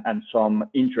and some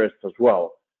interest as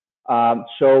well.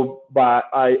 But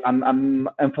I'm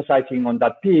emphasizing on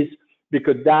that piece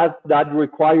because that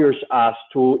requires us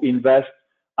to invest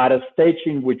at a stage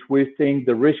in which we think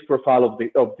the risk profile of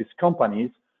these companies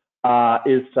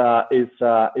is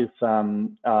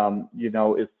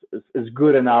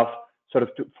good enough sort of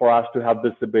for us to have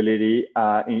visibility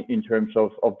in terms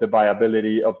of the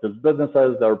viability of these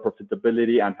businesses, their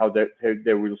profitability, and how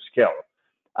they will scale.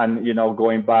 And, you know,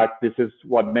 going back, this is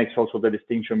what makes also the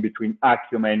distinction between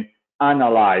Acumen and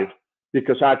Alive,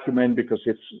 because Acumen, because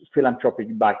it's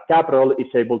philanthropic backed capital,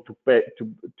 is able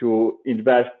to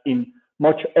invest in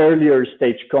much earlier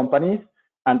stage companies.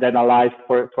 And then Alive,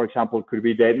 for example, could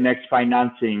be the next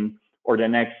financing or the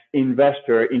next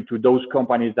investor into those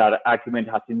companies that Acumen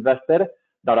has invested,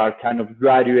 that are kind of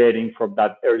graduating from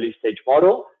that early stage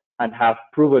model and have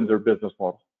proven their business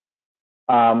model.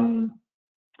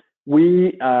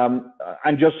 We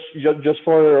and just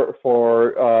for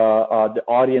the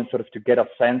audience sort of to get a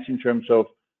sense in terms of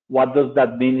what does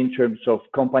that mean in terms of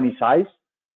company size.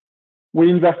 We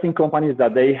invest in companies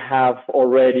that they have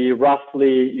already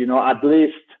roughly, you know, at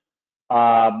least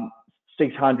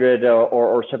 600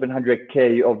 or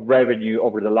 700K of revenue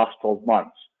over the last 12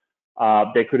 months.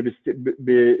 They could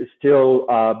be still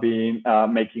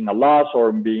making a loss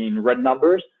or being red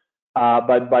numbers.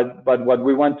 But what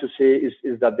we want to see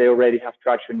is that they already have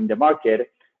traction in the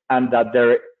market, and that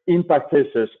their impact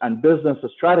thesis and business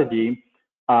strategy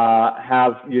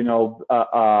have, you know,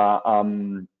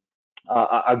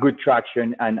 a good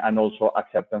traction and also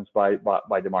acceptance by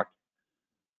the market.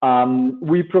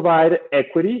 We provide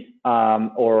equity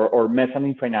or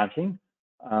mezzanine financing.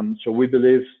 So we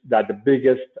believe that the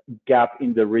biggest gap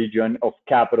in the region of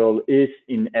capital is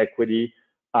in equity,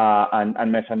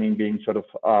 and mezzanine being sort of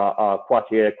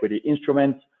quasi-equity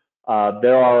instruments.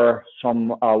 There are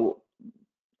some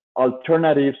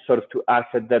alternatives sort of to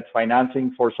asset debt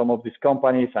financing for some of these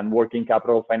companies and working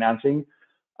capital financing.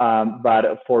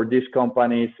 But for these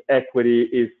companies,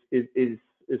 equity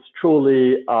is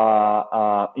truly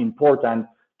important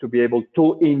to be able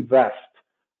to invest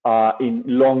in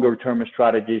longer term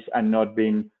strategies and not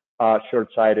being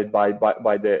short-sighted by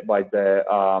the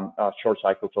short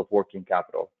cycles of working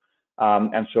capital.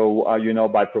 And so, you know,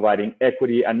 by providing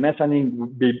equity and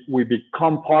mezzanine, we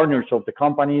become partners of the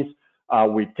companies.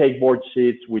 We take board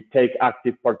seats, we take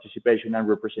active participation and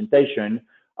representation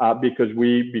because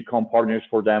we become partners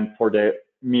for them for the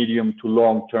medium to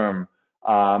long term,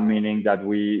 meaning that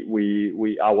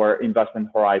our investment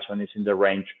horizon is in the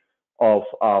range of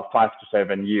 5 to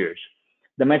 7 years.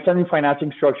 The mezzanine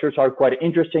financing structures are quite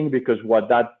interesting because what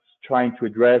that's trying to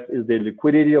address is the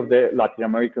liquidity of the Latin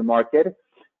American market.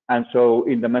 And so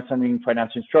in the mezzanine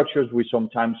financing structures, we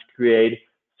sometimes create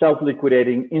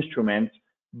self-liquidating instruments,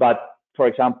 but for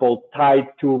example, tied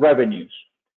to revenues.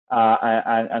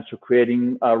 And so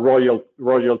creating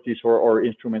royalties or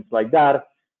instruments like that,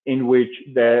 in which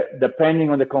depending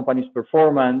on the company's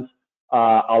performance,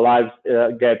 allows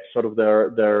get sort of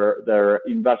their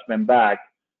investment back,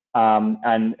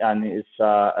 and it's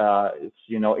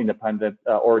you know, independent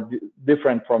or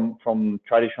different from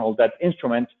traditional debt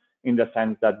instruments in the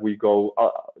sense that we go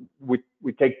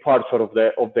we take part sort of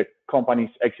the company's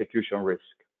execution risk.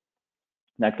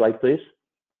 Next slide, please.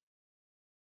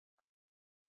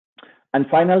 And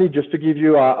finally, just to give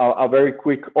you a very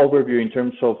quick overview in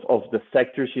terms of the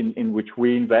sectors in which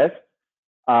we invest.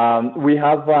 We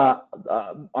have,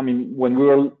 I mean, when we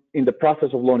were in the process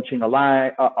of launching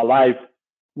Alive,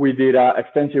 we did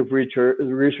extensive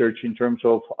research in terms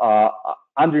of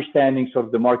understanding sort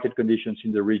of the market conditions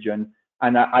in the region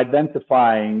and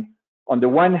identifying, on the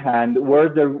one hand, where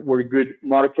there were good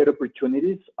market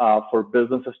opportunities for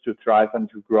businesses to thrive and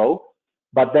to grow,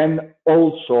 but then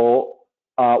also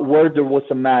where there was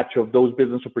a match of those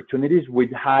business opportunities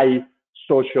with high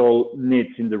social needs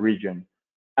in the region.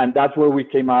 And that's where we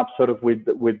came up sort of with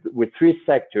 3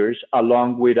 sectors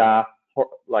along with a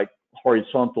like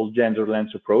horizontal gender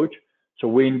lens approach. So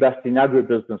we invest in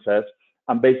agribusinesses,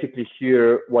 and basically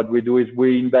here what we do is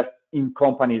we invest in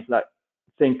companies that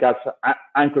think as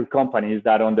anchor companies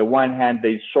that on the one hand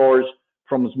they source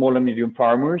from small and medium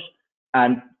farmers,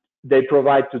 and they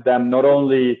provide to them not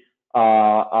only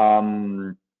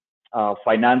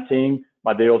financing,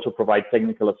 but they also provide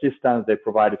technical assistance, they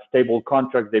provide stable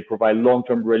contracts, they provide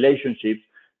long-term relationships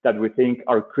that we think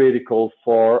are critical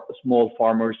for small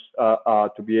farmers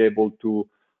to be able to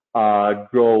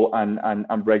grow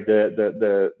and break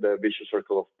the vicious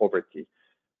circle of poverty.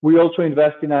 We also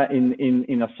invest in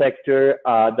a sector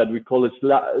that we call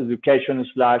education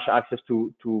 / access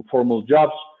to formal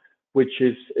jobs, which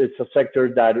is a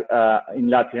sector that in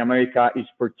Latin America is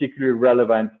particularly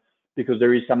relevant because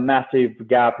there is a massive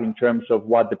gap in terms of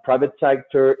what the private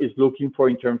sector is looking for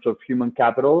in terms of human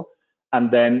capital,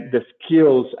 and then the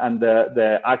skills and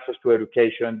the access to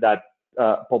education that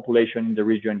population in the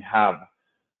region have.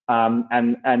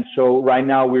 And so right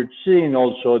now we're seeing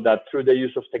also that through the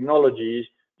use of technologies,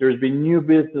 there's been new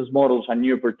business models and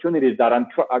new opportunities that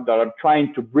are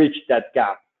trying to bridge that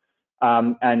gap.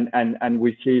 And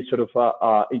we see sort of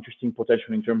interesting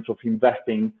potential in terms of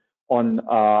investing on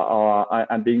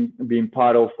and being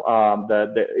part of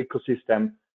the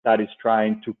ecosystem that is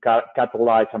trying to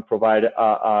catalyze and provide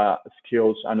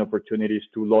skills and opportunities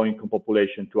to low-income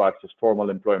population to access formal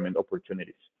employment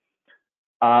opportunities.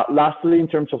 Lastly, in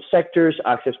terms of sectors,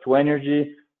 access to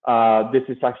energy. This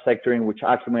is a sector in which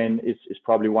Acumen is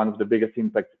probably one of the biggest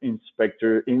impact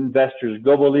investors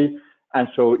globally. And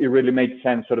so it really made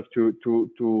sense sort of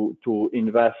to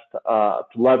invest, to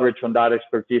leverage on that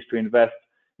expertise to invest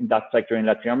in that sector in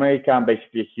Latin America. And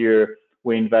basically here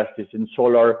we invest in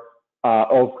solar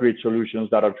off-grid solutions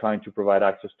that are trying to provide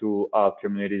access to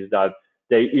communities that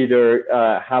they either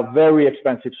have very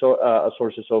expensive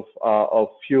sources of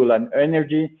fuel and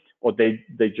energy, or they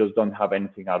just don't have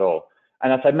anything at all.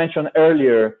 And as I mentioned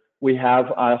earlier, we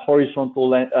have a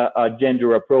horizontal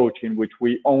gender approach in which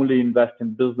we only invest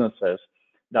in businesses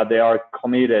that they are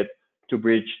committed to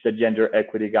bridge the gender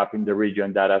equity gap in the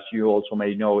region that, as you also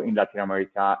may know, in Latin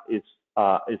America is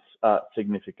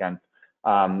significant,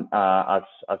 as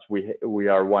we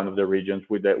are one of the regions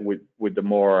with the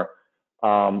more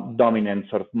dominant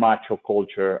sort of macho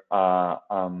culture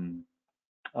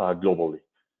globally.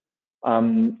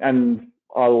 And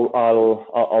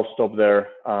I'll stop there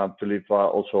to leave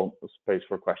also space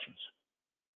for questions.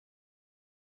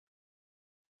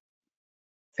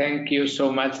 Thank you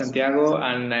so much, Santiago.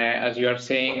 And as you are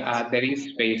saying, there is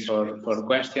space for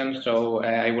questions. So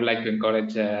I would like to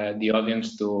encourage the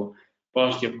audience to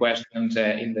post your questions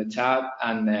in the chat,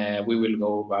 and we will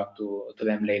go back to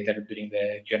them later during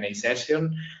the Q&A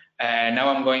session. Now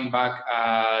I'm going back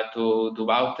to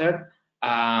Wouter.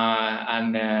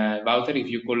 And Wouter, if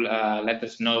you could let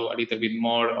us know a little bit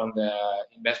more on the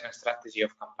investment strategy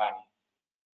of Campani.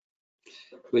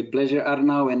 With pleasure,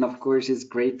 Arnau, and of course it's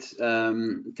great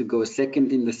to go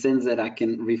second in the sense that I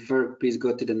can refer, please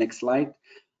go to the next slide.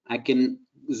 I can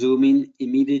zoom in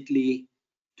immediately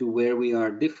to where we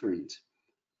are different.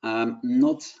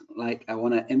 Not like I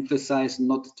want to emphasize,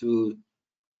 not to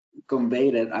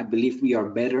convey that I believe we are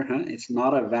better. It's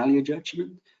not a value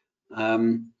judgment,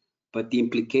 but the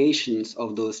implications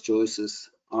of those choices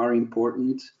are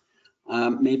important.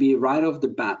 Maybe right off the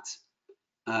bat,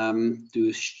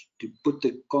 to put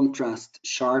the contrast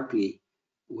sharply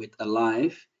with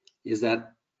Alive, is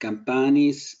that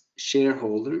Campani's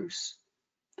shareholders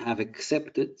have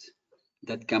accepted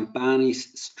that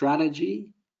Campani's strategy,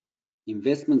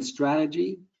 investment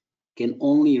strategy, can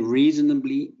only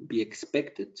reasonably be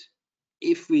expected,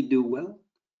 if we do well,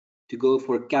 to go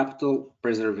for capital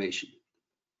preservation.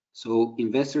 So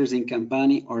investors in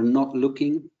Campani are not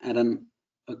looking at a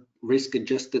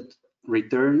risk-adjusted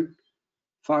return.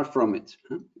 Far from it.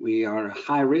 We are a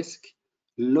high risk,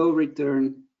 low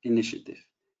return initiative.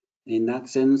 In that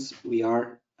sense, we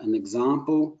are an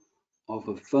example of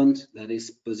a fund that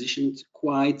is positioned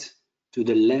quite to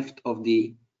the left of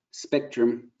the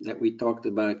spectrum that we talked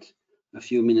about a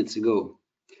few minutes ago.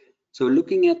 So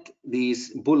looking at these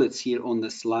bullets here on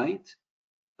the slide,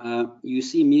 you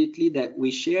see immediately that we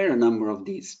share a number of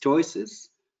these choices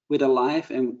with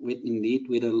Alive and indeed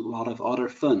with a lot of other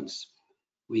funds.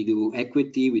 We do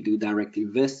equity, we do direct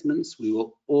investments. We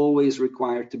will always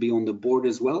require to be on the board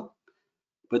as well.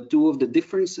 But two of the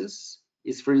differences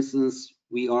is, for instance,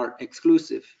 we are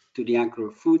exclusive to the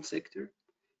agro-food sector,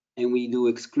 and we do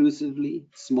exclusively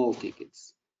small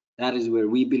tickets. That is where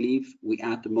we believe we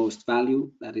add the most value.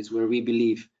 That is where we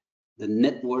believe the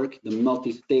network, the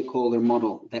multi-stakeholder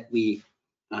model that we,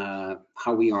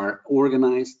 how we are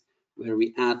organized, where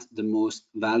we add the most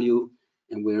value,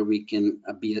 and where we can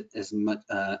be as much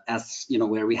as, you know,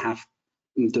 where we have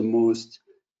the most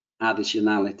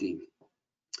additionality.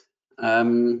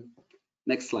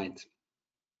 Next slide.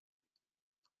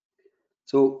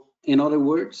 So in other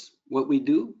words, what we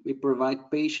do, we provide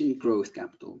patient growth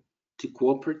capital to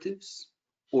cooperatives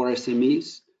or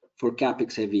SMEs for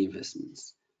capex heavy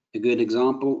investments. A good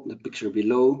example, the picture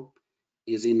below,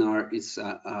 is in our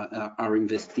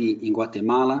investee in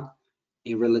Guatemala,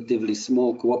 a relatively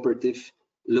small cooperative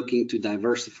looking to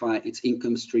diversify its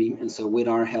income stream. And so with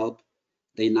our help,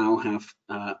 they now have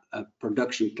a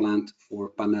production plant for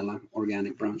panela,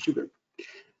 organic brown sugar.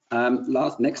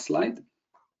 Next slide,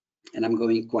 and I'm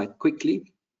going quite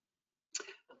quickly.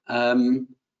 The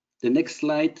next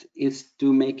slide is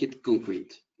to make it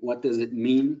concrete. What does it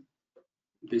mean,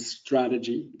 this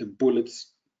strategy, the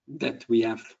bullets that we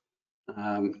have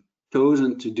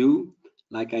chosen to do?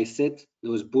 Like I said,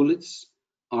 those bullets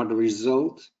are the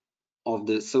result of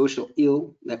the social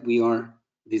ill that we are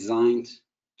designed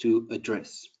to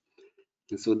address.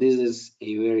 And so this is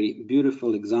a very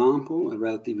beautiful example, a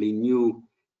relatively new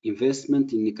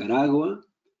investment in Nicaragua,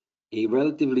 a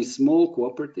relatively small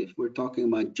cooperative. We're talking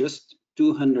about just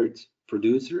 200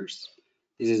 producers.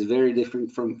 This is very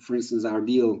different from, for instance, our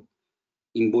deal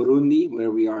in Burundi, where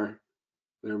we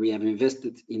have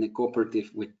invested in a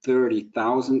cooperative with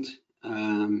 30,000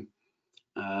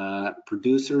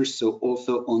 producers. So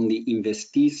also on the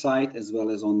investee side, as well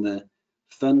as on the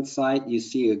fund side, you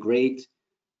see a great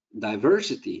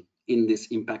diversity in this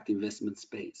impact investment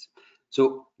space.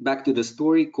 So back to the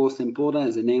story, Cosempora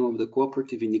is the name of the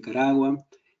cooperative in Nicaragua.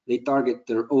 They target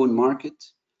their own market.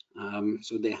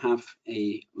 So they have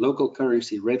a local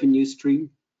currency revenue stream.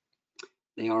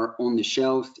 They are on the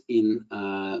shelf in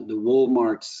the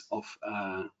Walmarts of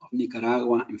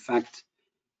Nicaragua. In fact,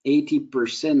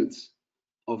 80%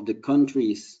 of the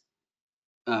country's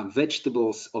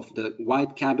vegetables of the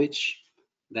white cabbage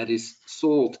that is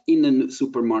sold in the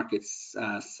supermarkets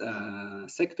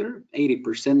sector,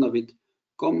 80% of it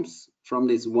comes from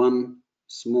this one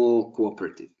small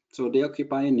cooperative. So they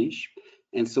occupy a niche.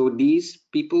 And so these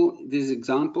people, this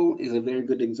example is a very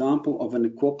good example of a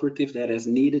cooperative that has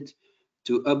needed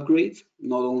to upgrade,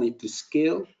 not only to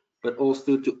scale, but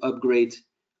also to upgrade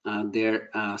their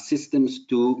systems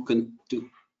to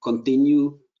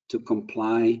continue to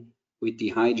comply with the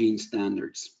hygiene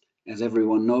standards. As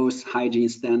everyone knows, hygiene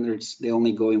standards, they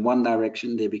only go in one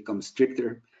direction, they become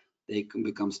stricter. They can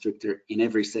become stricter in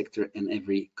every sector and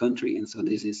every country. And so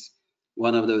this is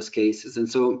one of those cases. And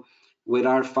so with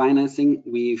our financing,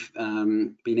 we've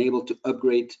been able to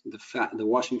upgrade the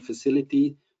washing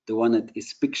facility. The one that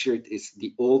is pictured is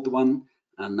the old one,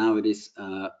 and now it is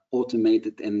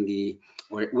automated, and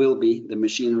or it will be, the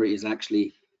machinery is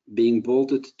actually being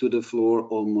bolted to the floor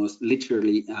almost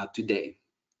literally today.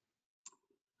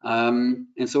 And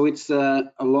so it's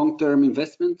a long-term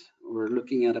investment. We're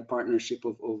looking at a partnership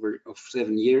of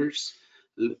 7 years,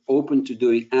 open to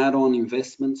doing add-on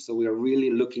investments. So we are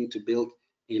really looking to build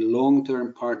a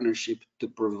long-term partnership to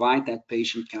provide that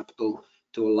patient capital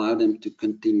to allow them to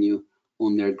continue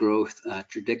on their growth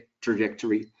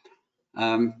trajectory.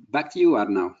 Back to you,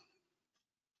 Arnau.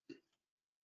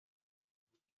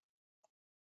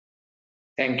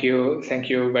 Thank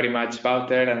you very much,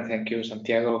 Wouter, and thank you,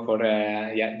 Santiago, for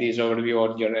this overview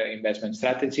of your investment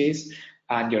strategies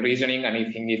and your reasoning. And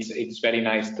I think it's very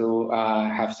nice to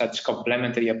have such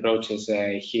complementary approaches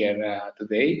here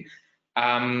today.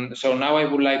 So now I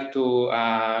would like to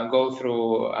go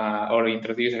through or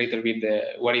introduce a little bit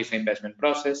what is the investment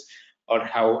process, or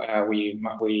how we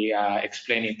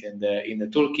explain it in the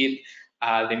toolkit.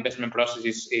 The investment process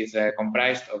is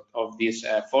comprised of these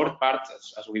 4 parts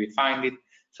as we defined it.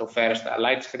 So first,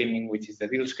 light screening, which is the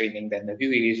deal screening, then the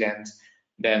due diligence,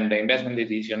 then the investment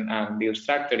decision and deal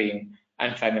structuring,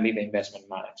 and finally the investment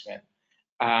management.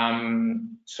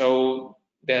 So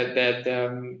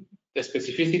the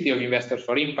specificity of Investors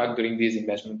for Impact during this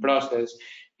investment process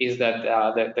is that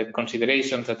the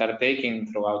considerations that are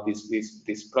taken throughout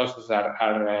this process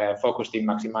are focused in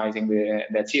maximizing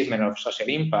the achievement of social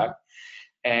impact,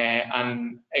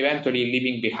 and eventually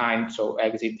leaving behind, so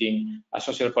exiting a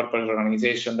social purpose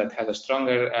organization that has a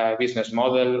stronger business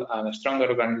model and a stronger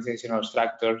organizational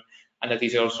structure, and that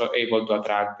is also able to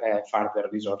attract further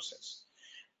resources.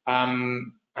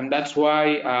 And that's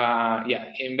why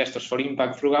Investors for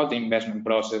Impact throughout the investment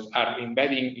process are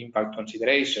embedding impact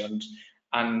considerations,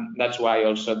 and that's why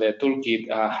also the toolkit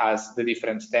has the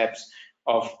different steps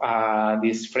of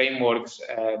these frameworks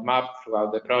mapped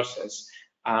throughout the process.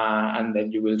 And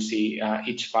then you will see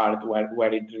each part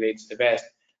where it relates the best.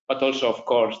 But also, of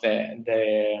course,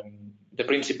 the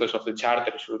principles of the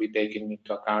charter should be taken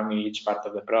into account in each part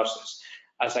of the process.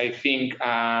 As I think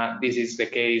this is the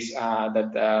case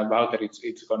that Wouter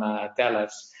is going to tell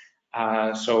us.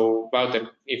 So,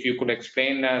 Wouter, if you could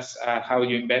explain us how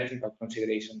you embed impact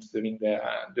considerations during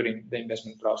the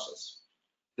investment process.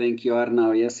 Thank you,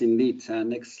 Arnau. Yes, indeed.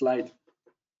 Next slide.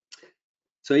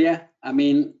 So yeah, I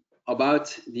mean,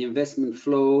 about the investment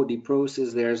flow, the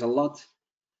process, there's a lot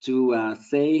to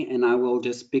say, and I will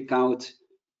just pick out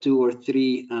 2 or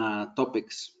 3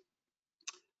 topics.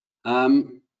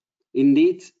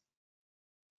 Indeed,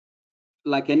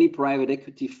 like any private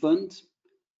equity fund,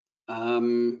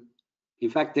 in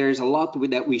fact, there's a lot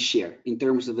that we share in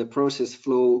terms of the process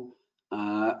flow,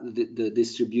 the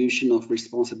distribution of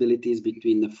responsibilities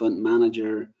between the fund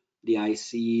manager, the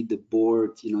IC, the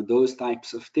board, you know, those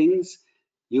types of things.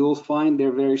 You will find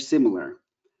they're very similar.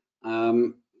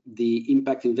 The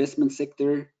impact investment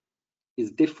sector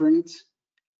is different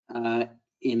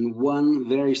in one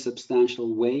very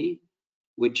substantial way,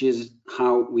 which is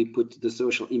how we put the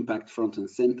social impact front and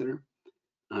center.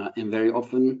 And very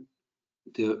often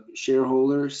the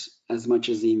shareholders, as much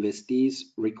as the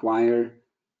investees, require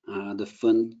the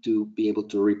fund to be able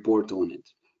to report on it.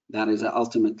 That is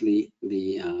ultimately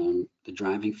the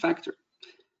driving factor.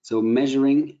 So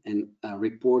measuring and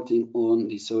reporting on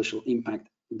the social impact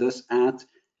does add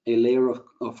a layer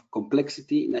of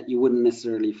complexity that you wouldn't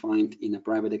necessarily find in a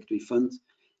private equity fund.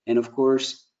 And of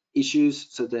course, issues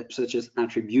such as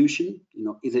attribution, you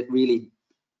know, is it really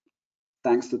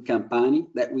thanks to Campani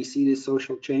that we see this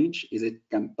social change? Is it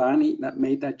Campani that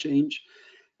made that change?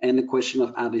 And the question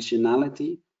of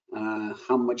additionality,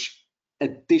 how much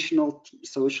additional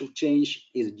social change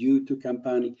is due to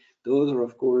Campani? Those are,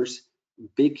 of course,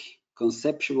 big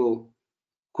conceptual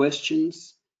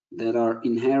questions that are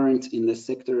inherent in the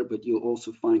sector, but you'll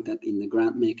also find that in the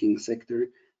grant making sector,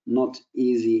 not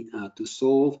easy to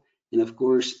solve. And of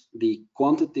course, the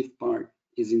quantitative part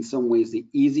is in some ways the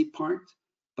easy part,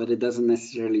 but it doesn't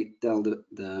necessarily tell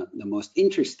the most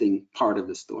interesting part of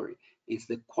the story. It's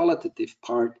the qualitative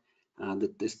part, the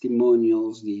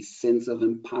testimonials, the sense of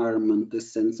empowerment, the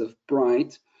sense of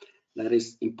pride that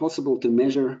is impossible to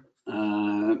measure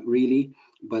really,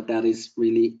 but that is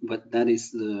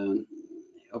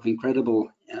of incredible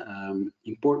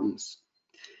importance.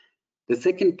 The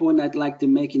second point I'd like to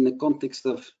make in the context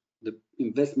of the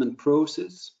investment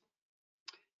process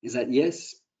is that,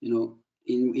 yes, you know,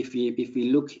 if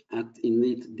we look at in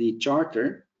the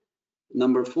charter,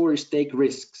 number 4 is take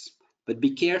risks, but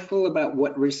be careful about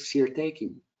what risks you're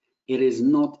taking. It is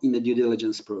not in the due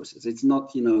diligence process. It's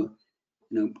not,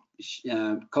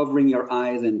 covering your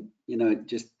eyes and,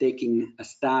 just taking a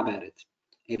stab at it.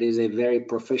 It is a very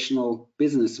professional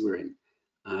business we're in.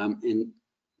 And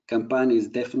Campani is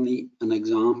definitely an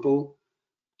example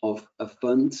of a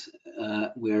fund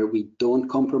where we don't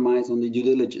compromise on the due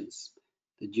diligence.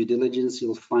 The due diligence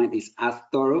you'll find is as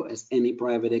thorough as any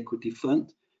private equity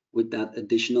fund, with that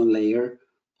additional layer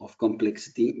of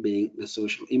complexity being the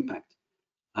social impact.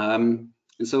 And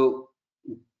so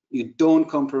you don't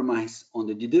compromise on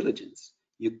the due diligence.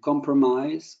 You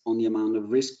compromise on the amount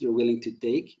of risk you're willing to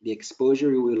take, the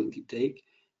exposure you're willing to take,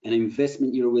 and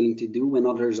investment you're willing to do when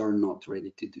others are not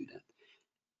ready to do that.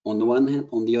 On the one hand,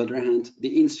 on the other hand,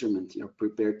 the instrument you're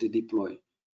prepared to deploy,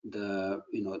 the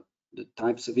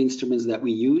types of instruments that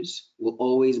we use will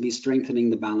always be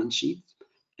strengthening the balance sheet,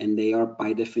 and they are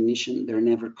by definition, they're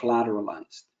never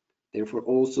collateralized. Therefore,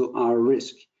 also our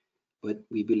risk. But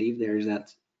we believe there's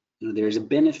that, there's a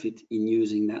benefit in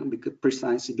using that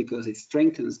precisely because it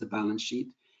strengthens the balance sheet,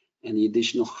 and the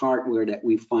additional hardware that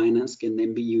we finance can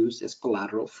then be used as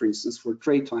collateral, for instance, for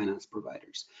trade finance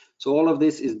providers. So all of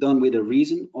this is done with a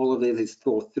reason. All of this is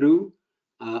thought through,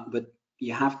 but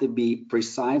you have to be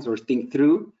precise or think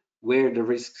through where the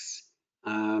risks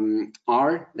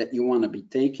are that you want to be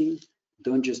taking.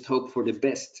 Don't just hope for the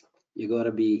best. You got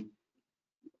to be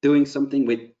doing something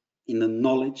in the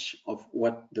knowledge of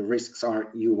what the risks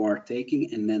are you are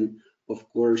taking, and then of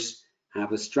course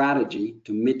have a strategy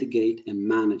to mitigate and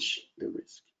manage the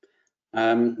risk.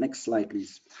 Next slide,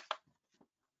 please.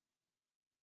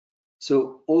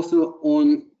 So also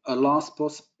on a last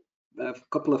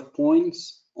couple of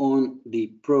points on the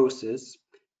process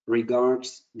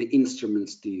regards the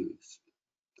instruments to use.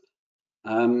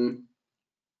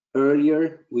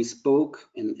 Earlier we spoke,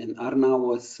 and Arna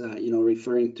was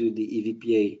referring to the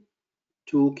EVPA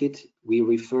toolkit. We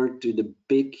referred to the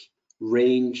big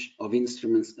range of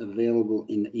instruments available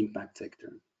in the impact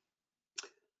sector.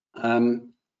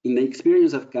 In the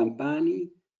experience of Campani,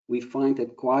 we find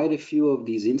that quite a few of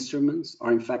these instruments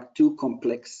are in fact too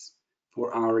complex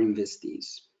for our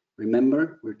investees.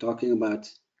 Remember, we're talking about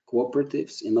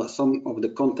cooperatives in some of the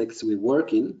contexts we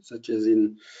work in, such as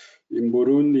in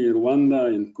Burundi, Rwanda,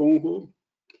 and Congo.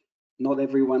 Not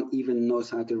everyone even knows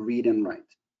how to read and write.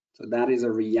 So that is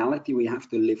a reality we have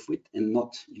to live with, and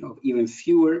not, even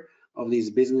fewer of these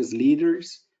business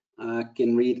leaders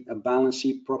can read a balance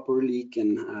sheet properly,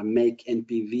 can make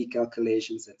NPV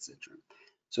calculations, etc.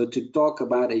 So to talk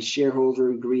about a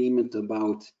shareholder agreement,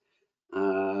 about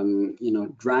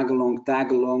drag along,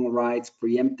 tag along rights,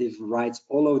 preemptive rights,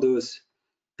 all of those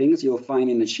things you'll find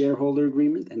in a shareholder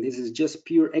agreement, and this is just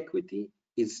pure equity,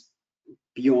 is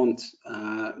beyond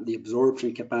the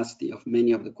absorption capacity of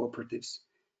many of the cooperatives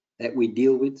that we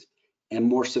deal with. And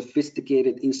more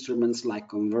sophisticated instruments like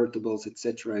convertibles,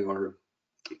 etc., or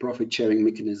profit sharing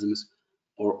mechanisms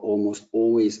are almost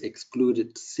always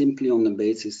excluded simply on the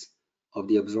basis of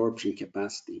the absorption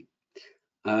capacity.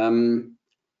 And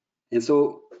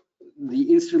so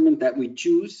the instrument that we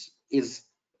choose is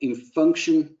in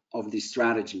function of the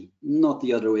strategy, not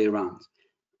the other way around.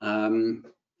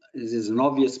 This is an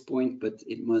obvious point, but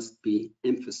it must be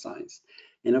emphasized.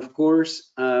 And of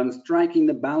course, striking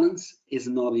the balance is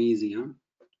not easy.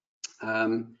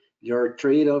 There are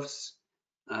trade-offs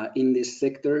in this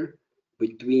sector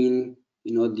between,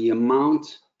 the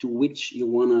amount to which you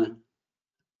want to,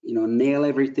 nail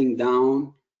everything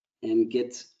down and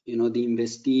get, the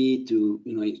investee to,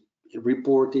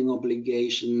 reporting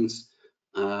obligations,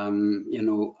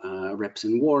 reps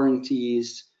and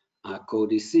warranties,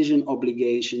 co-decision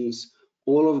obligations.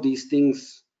 All of these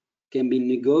things can be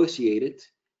negotiated,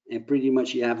 and pretty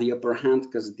much you have the upper hand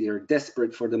because they're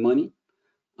desperate for the money.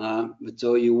 But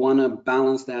so you want to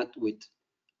balance that with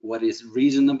what is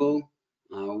reasonable,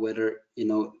 whether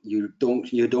you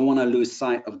don't want to lose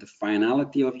sight of the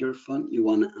finality of your fund. You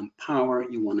want to empower,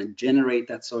 you want to generate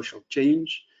that social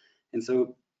change. And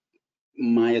so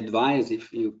my advice,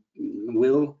 if you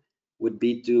will, would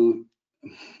be to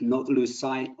not lose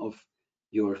sight of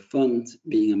your fund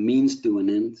being a means to an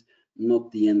end,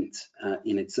 not the end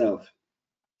in itself.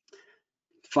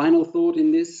 Final thought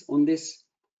on this,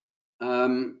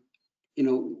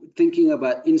 thinking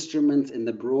about instruments in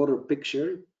the broader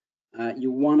picture,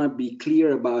 you want to be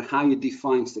clear about how you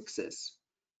define success.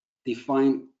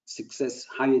 Define success,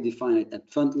 how you define it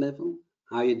at fund level,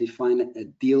 how you define it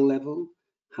at deal level,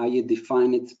 how you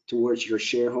define it towards your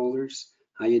shareholders,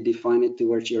 how you define it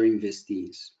towards your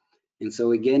investees. And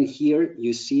so again, here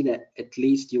you see that at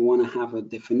least you want to have a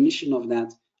definition of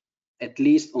that, at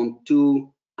least on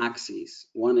two axes.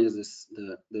 One is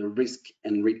the risk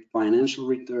and financial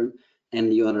return,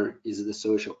 and the other is the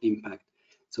social impact.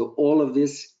 So all of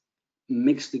this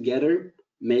mixed together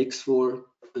makes for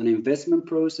an investment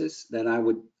process that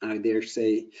I dare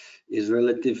say is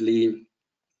relatively,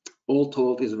 all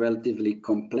told, is relatively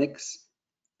complex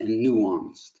and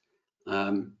nuanced.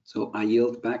 So I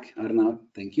yield back, Arnaud.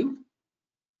 Thank you.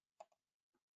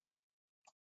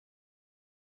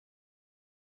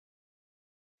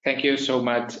 Thank you so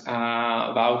much,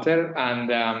 Wouter.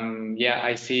 And yeah,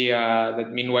 I see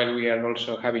that meanwhile we are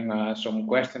also having some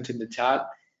questions in the chat.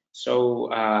 So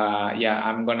yeah,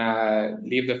 I'm gonna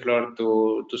leave the floor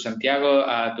to Santiago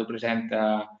to present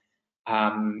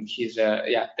his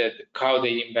how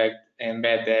they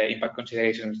embed impact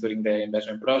considerations during the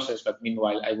investment process. But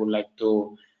meanwhile, I would like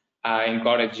to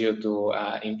encourage you to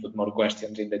input more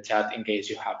questions in the chat in case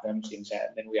you have them, since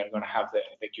then we are gonna have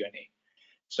the Q&A.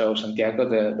 So Santiago,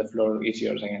 the floor is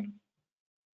yours again.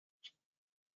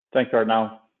 Thanks,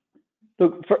 Arnaud.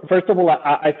 So first of all,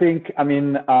 I think,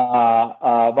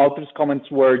 Wouter's comments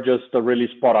were just really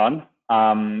spot on.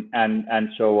 And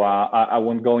so I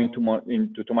won't go into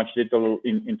too much detail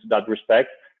into that respect.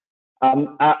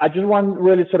 I just want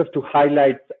really sort of to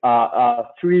highlight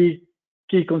three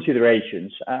key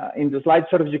considerations. In the slide,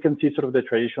 sort of you can see sort of the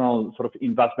traditional sort of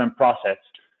investment process.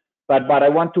 But I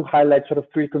want to highlight sort of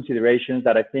three considerations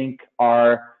that I think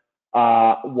are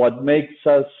what makes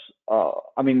us,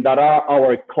 that are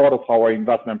our core of our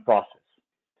investment process.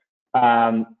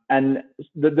 And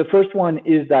the first one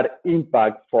is that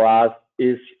impact for us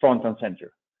is front and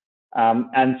center.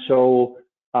 And so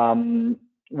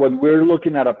when we're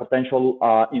looking at a potential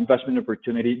investment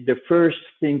opportunity, the first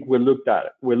thing we looked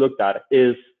at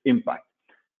is impact.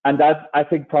 And that, I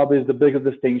think, probably is the biggest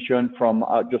distinction from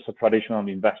just a traditional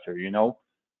investor,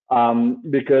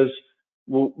 because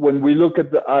when we look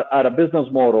at a business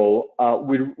model,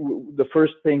 the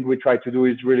first thing we try to do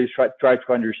is really try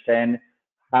to understand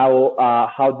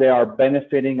how they are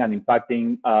benefiting and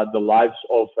impacting the lives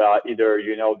of either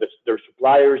their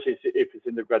suppliers, if it's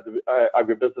in the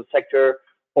agribusiness sector,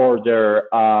 or their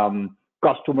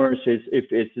customers,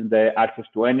 if it's in the access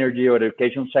to energy or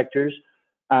education sectors.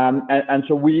 And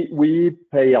so we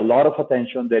pay a lot of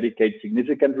attention, dedicate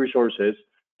significant resources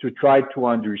to try to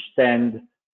understand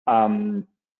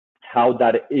how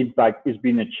that impact is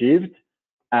being achieved,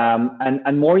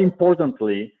 and more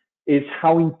importantly, is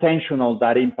how intentional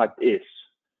that impact is.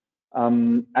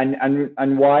 And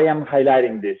why I'm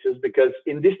highlighting this is because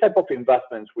in this type of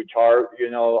investments, which are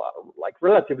like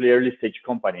relatively early stage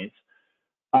companies,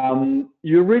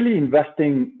 you're really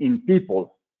investing in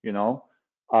people.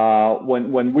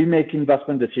 When we make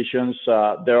investment decisions,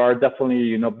 there are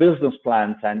definitely business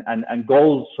plans and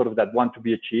goals sort of that want to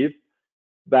be achieved.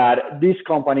 But these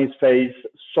companies face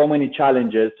so many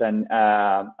challenges and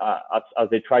as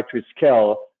they try to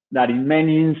scale, that in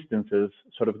many instances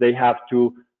sort of they have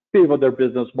to pivot their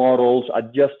business models,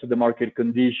 adjust to the market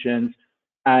conditions,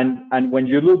 and when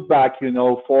you look back 4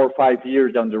 or 5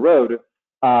 years down the road,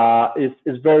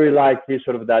 it's very likely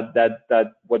sort of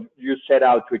that what you set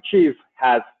out to achieve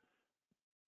has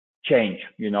changed,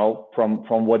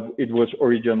 from what it was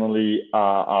originally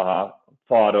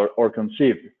thought or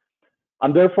conceived.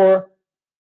 And therefore,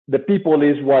 the people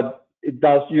is what it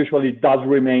usually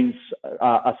remains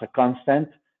as a constant,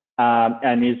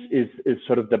 and is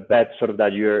sort of the bet sort of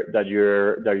that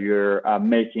you're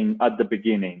making at the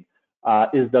beginning.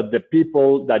 Is that the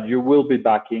people that you will be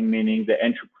backing, meaning the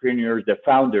entrepreneurs, the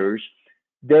founders,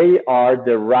 they are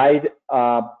the right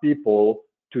people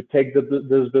to take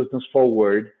this business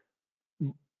forward,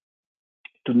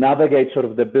 to navigate sort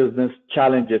of the business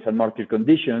challenges and market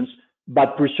conditions,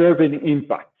 but preserving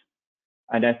impact.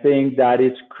 And I think that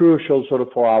is crucial sort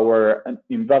of for our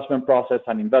investment process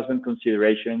and investment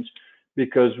considerations,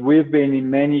 because we've been in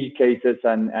many cases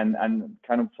and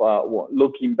kind of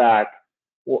looking back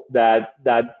that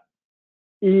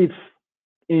if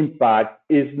impact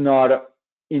is not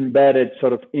embedded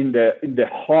sort of in the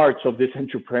hearts of these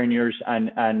entrepreneurs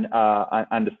and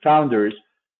the founders,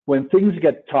 when things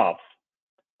get tough,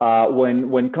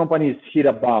 when companies hit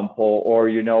a bump or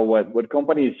you know when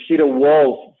companies hit a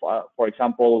wall, for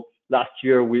example, last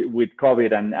year with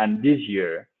COVID and this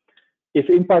year, if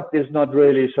impact is not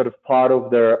really sort of part of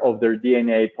their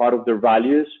DNA, part of their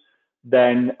values,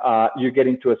 then you get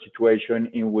into a situation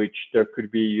in which there could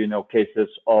be, you know, cases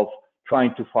of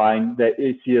trying to find the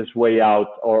easiest way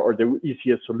out or the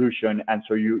easiest solution, and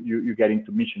so you get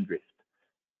into mission drift,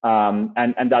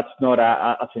 and that's not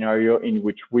a scenario in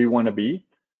which we want to be.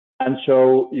 And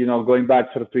so, you know, going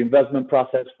back sort of to investment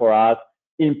process for us,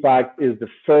 impact is the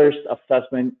first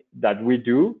assessment that we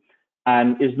do,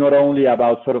 and it's not only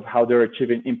about sort of how they're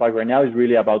achieving impact right now, it's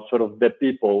really about sort of the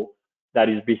people that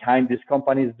is behind these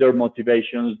companies, their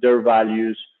motivations, their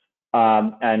values,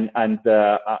 and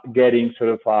getting sort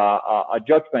of a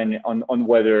judgment on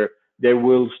whether they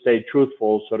will stay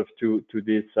truthful sort of to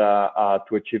this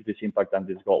to achieve this impact and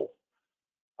this goal.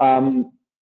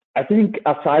 I think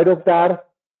aside of that,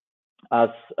 as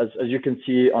you can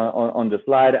see on the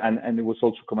slide, and it was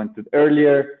also commented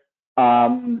earlier,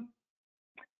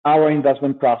 our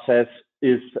investment process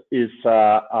is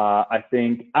I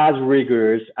think as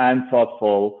rigorous and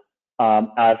thoughtful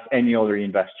as any other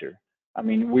investor. I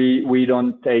mean, we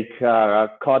don't take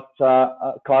cuts.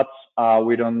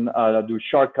 We don't do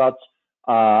shortcuts.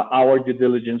 Our due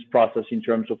diligence process in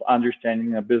terms of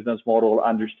understanding a business model,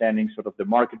 understanding sort of the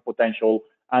market potential,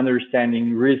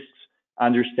 understanding risks,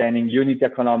 understanding unit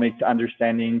economics,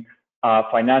 understanding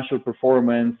financial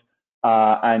performance,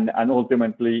 and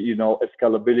ultimately, you know,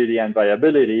 scalability and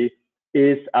viability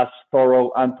is as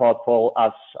thorough and thoughtful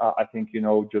as I think, you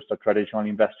know, just the traditional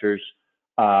investors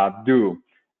do.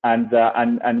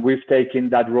 And we've taken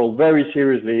that role very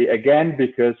seriously, again,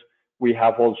 because we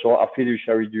have also a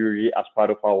fiduciary duty as part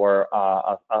of our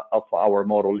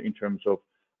model in terms of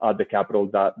the capital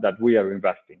that we are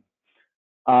investing.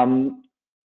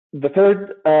 The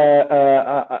third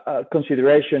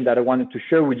consideration that I wanted to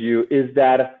share with you is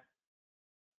that,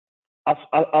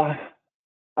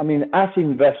 I mean, as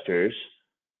investors,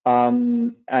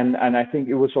 and I think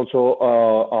it was also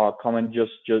a comment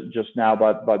just now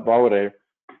by Bauer,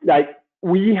 like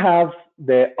we have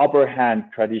the upper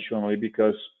hand traditionally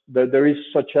because there is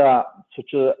such a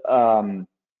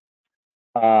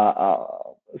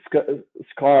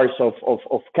scarce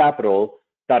of capital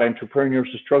that entrepreneurs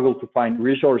struggle to find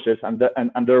resources, and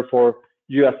therefore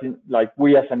we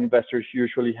as an investors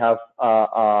usually have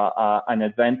an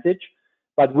advantage.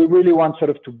 But we really want sort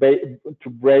of to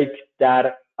break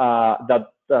that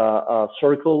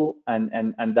circle and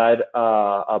that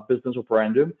business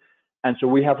operandum. And so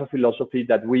we have a philosophy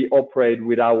that we operate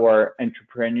with our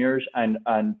entrepreneurs and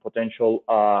potential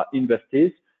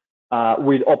investees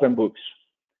with open books,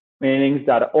 meaning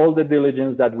that all the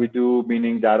diligence that we do,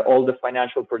 meaning that all the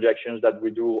financial projections that we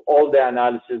do, all the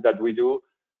analysis that we do,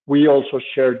 we also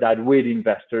share that with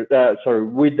investors,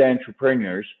 with the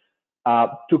entrepreneurs,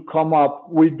 to come up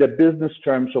with the business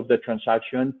terms of the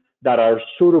transaction that are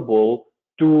suitable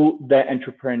to the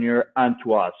entrepreneur and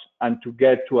to us, and to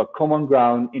get to a common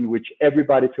ground in which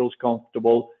everybody feels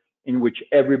comfortable, in which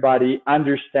everybody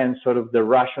understands sort of the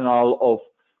rationale of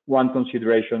one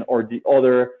consideration or the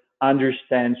other,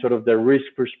 understand sort of the risk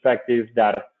perspective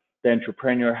that the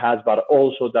entrepreneur has, but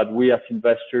also that we as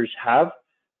investors have.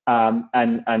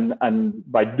 And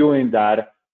by doing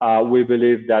that, we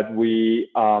believe that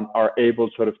we are able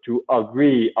sort of to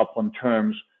agree upon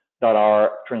terms that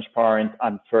are transparent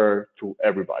and fair to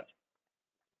everybody.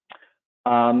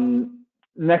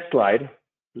 Next slide,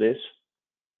 please.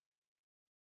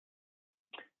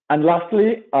 And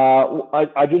lastly,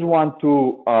 I just want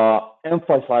to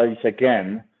emphasize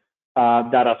again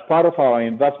that as part of our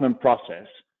investment process,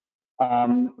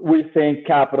 we think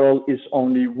capital is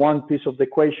only one piece of the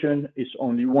equation, is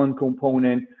only one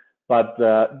component, but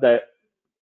the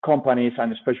companies,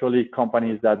 and especially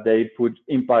companies that they put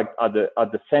impact at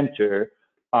the center,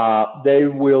 they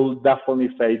will definitely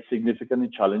face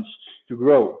significant challenges to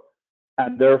grow.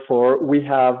 And therefore, we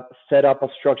have set up a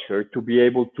structure to be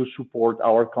able to support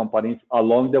our companies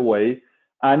along the way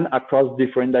and across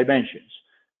different dimensions.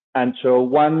 And so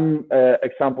one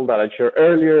example that I shared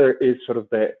earlier is sort of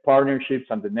the partnerships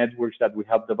and the networks that we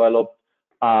have developed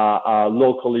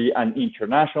locally and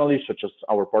internationally, such as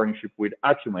our partnership with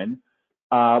Acumen,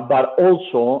 but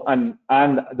also, and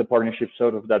the partnership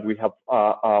sort of that we have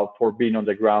for being on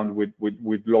the ground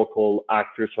with local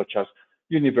actors such as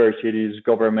universities,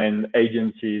 government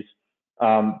agencies,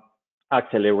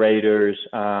 accelerators,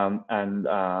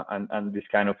 and this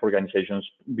kind of organizations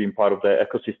being part of the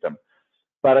ecosystem.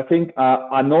 But I think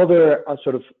another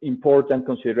sort of important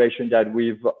consideration that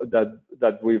we've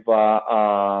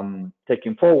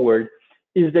taken forward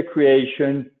is the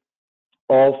creation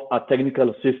of a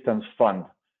technical assistance fund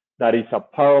that is a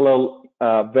parallel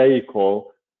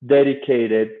vehicle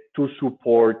dedicated to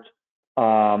support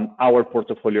our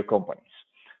portfolio companies.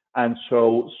 And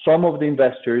so some of the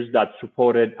investors that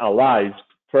supported Alive's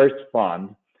first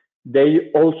fund,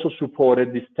 they also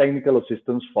supported this technical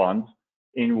assistance fund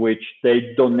in which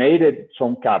they donated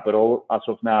some capital as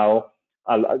of now.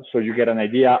 So you get an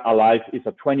idea, Alive is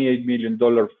a $28 million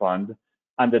fund,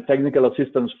 and the technical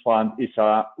assistance fund is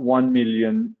a $1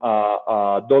 million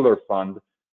fund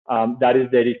that is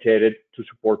dedicated to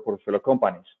support portfolio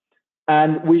companies.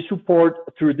 And we support,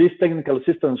 through this technical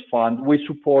assistance fund, we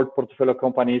support portfolio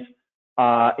companies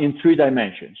in 3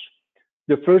 dimensions.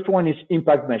 The first one is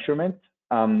impact measurement.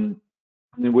 And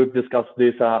we've discussed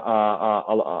this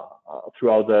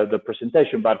throughout the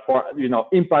presentation, but for,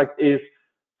 impact is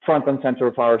front and center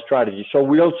of our strategy. So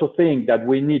we also think that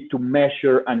we need to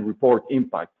measure and report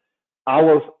impact.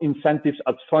 Our incentives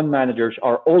as fund managers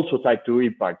are also tied to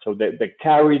impact. So the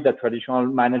carry that traditional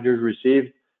managers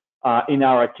receive in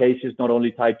our case is not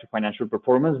only tied to financial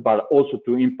performance, but also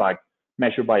to impact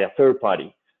measured by a third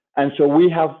party. And so we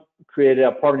have created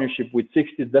a partnership with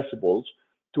 60 Decibels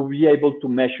to be able to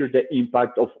measure the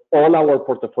impact of all our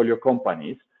portfolio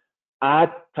companies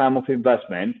at time of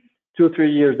investment,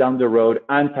 2-3 years down the road,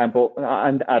 and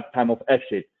at time of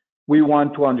exit. We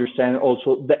want to understand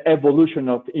also the evolution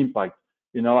of impact.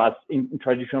 As in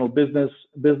traditional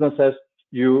businesses,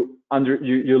 you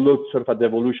look sort of at the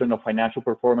evolution of financial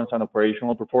performance and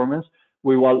operational performance.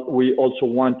 We also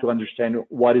want to understand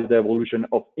what is the evolution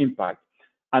of impact.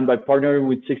 And by partnering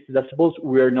with 60 Decibels,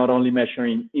 we are not only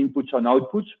measuring inputs and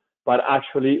outputs, but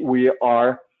actually we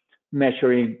are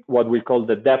measuring what we call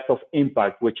the depth of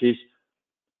impact, which is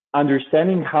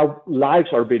understanding how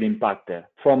lives are being impacted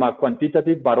from a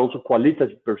quantitative but also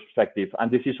qualitative perspective. And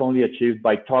this is only achieved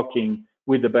by talking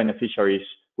with the beneficiaries,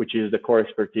 which is the core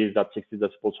expertise that 60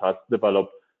 Decibels has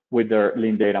developed with their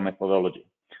lean data methodology.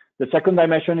 The second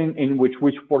dimension in which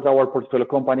we support our portfolio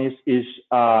companies is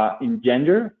in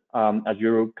gender. As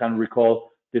you can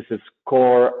recall, this is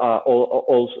core,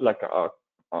 also like a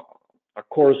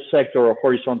core sector or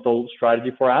horizontal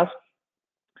strategy for us.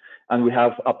 And we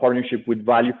have a partnership with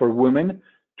Value for Women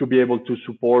to be able to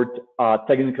support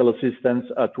technical assistance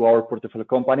to our portfolio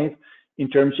companies in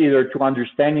terms either to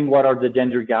understanding what are the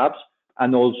gender gaps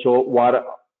and also what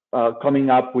coming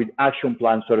up with action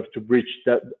plans sort of to bridge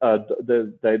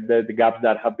the gaps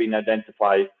that have been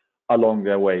identified along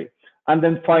the way. And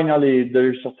then finally,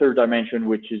 there's a third dimension,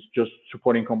 which is just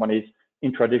supporting companies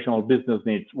in traditional business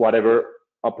needs, whatever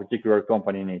a particular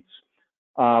company needs.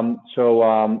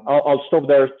 I'll stop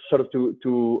there sort of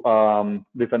to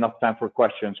leave enough time for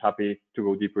questions. Happy to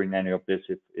go deeper in any of this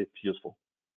if it's useful.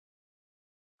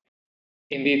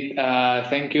 Indeed,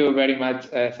 thank you very much,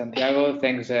 Santiago.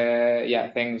 Thanks,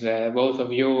 thanks both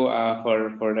of you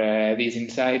for these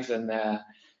insights and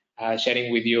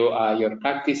sharing with you your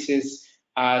practices.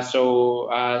 So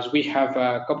as we have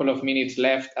a couple of minutes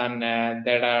left and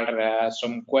there are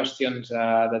some questions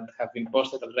that have been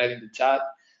posted already in the chat,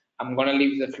 I'm going to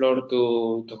leave the floor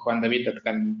to Juan David that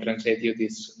can translate you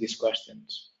these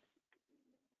questions.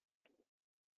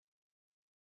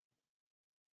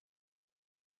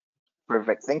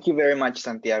 Perfect. Thank you very much,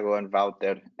 Santiago and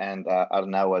Wouter and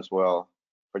Arnau as well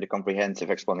for the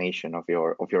comprehensive explanation of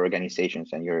your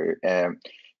organizations and your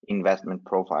investment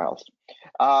profiles.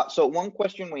 So one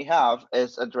question we have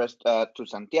is addressed to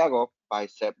Santiago by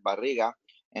Seb Barriga,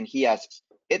 and he asks,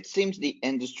 it seems the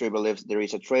industry believes there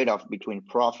is a trade-off between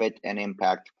profit and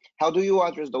impact. How do you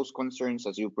address those concerns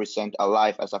as you present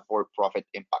Alive as a for-profit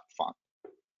impact fund?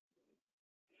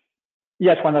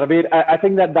 Yes, Juan David, I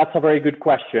think that's a very good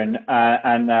question,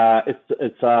 and I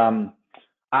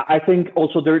think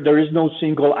also there is no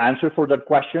single answer for that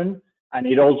question, and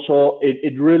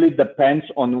it really depends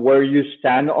on where you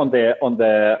stand on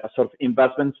the sort of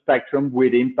investment spectrum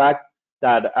with impact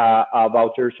that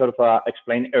Wouter sort of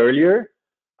explained earlier.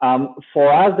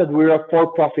 For us, that we're a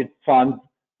for-profit fund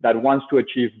that wants to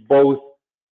achieve both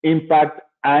impact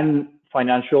and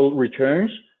financial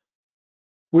returns.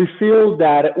 We feel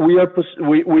that we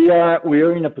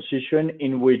are in a position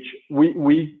in which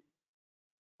we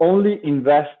only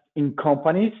invest in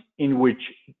companies in which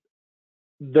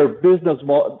their business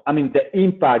model, I mean, the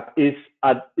impact is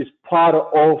part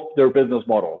of their business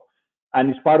model,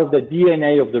 and it's part of the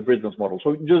DNA of the business model.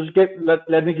 So just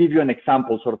let me give you an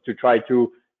example sort of to try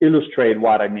to illustrate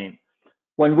what I mean.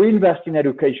 When we invest in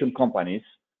education companies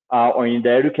or in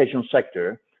the education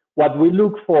sector, what we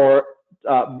look for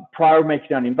prior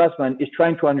making an investment is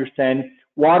trying to understand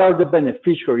what are the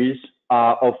beneficiaries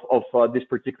of this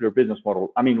particular business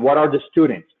model. I mean, what are the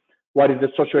students? What is the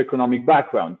socioeconomic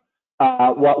background?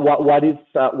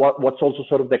 What's also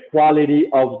sort of the quality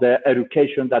of the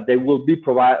education that they will be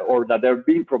provided or that they're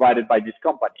being provided by this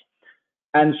company.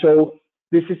 And so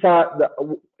this is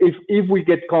if we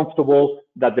get comfortable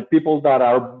that the people that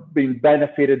are being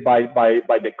benefited by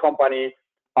the company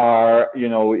are, you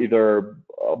know, either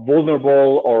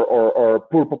vulnerable or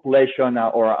poor population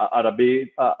or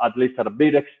at least at a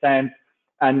big extent,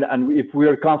 and if we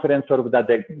are confident sort of that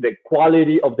the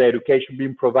quality of the education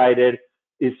being provided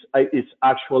is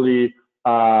actually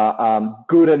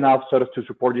good enough sort of to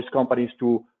support these companies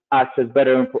to access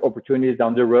better opportunities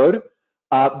down the road.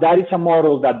 That is a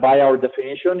model that, by our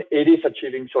definition, it is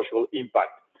achieving social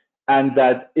impact, and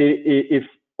that if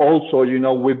also, you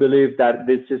know, we believe that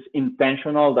this is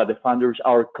intentional, that the funders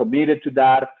are committed to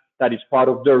that, that is part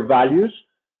of their values,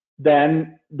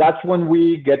 then that's when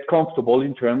we get comfortable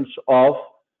in terms of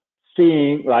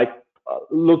seeing, like,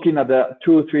 looking at the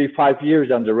 2, 3, 5 years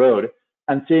down the road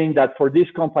and seeing that for this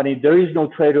company, there is no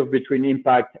trade-off between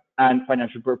impact and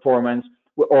financial performance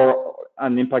or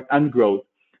an impact and growth.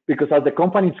 Because as the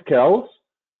company scales,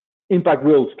 impact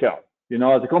will scale. You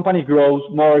know, as the company grows,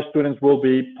 more students will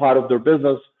be part of their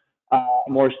business,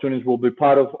 more students will be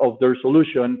part of their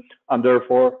solution, and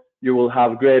therefore you will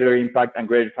have greater impact and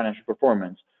greater financial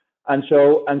performance. And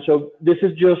so this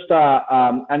is just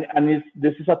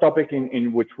this is a topic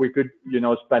in which we could, you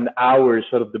know, spend hours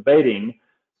sort of debating.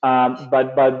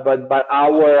 But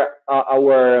our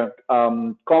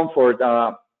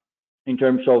comfort in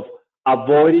terms of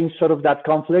avoiding sort of that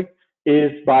conflict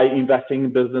is by investing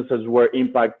in businesses where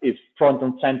impact is front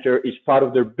and center, is part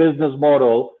of their business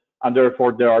model, and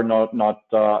therefore there are not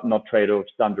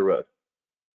trade-offs down the road.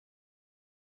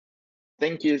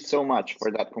 Thank you so much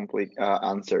for that complete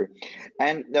answer.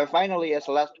 And finally, as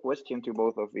a last question to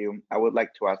both of you, I would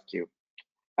like to ask you,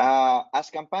 as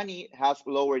company has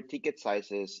lower ticket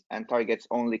sizes and targets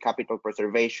only capital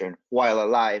preservation, while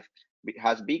Alive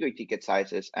has bigger ticket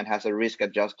sizes and has a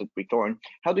risk-adjusted return,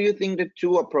 how do you think the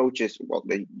two approaches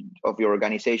of your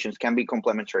organizations can be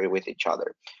complementary with each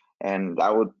other? And I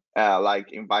would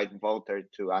invite Walter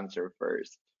to answer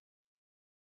first.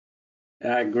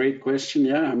 Great question.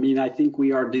 Yeah, I mean, I think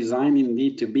we are designed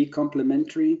indeed to be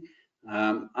complementary.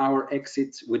 Our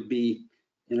exits would be,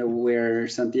 you know, where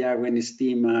Santiago and his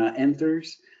team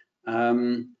enters.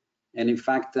 And in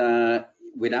fact,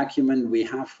 with Acumen, we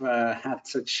have had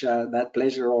such that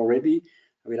pleasure already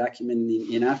with Acumen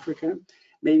in Africa.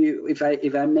 Maybe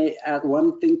if I may add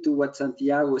one thing to what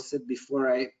Santiago said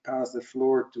before I pass the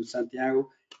floor to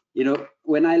Santiago, you know,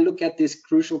 when I look at this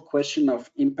crucial question of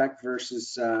impact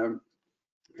versus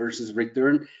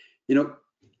return, you know,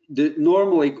 the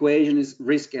normal equation is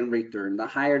risk and return. The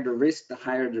higher the risk, the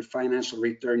higher the financial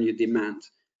return you demand.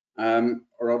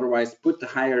 Or otherwise put, the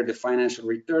higher the financial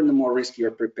return, the more risk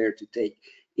you're prepared to take.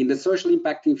 In the social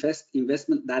impact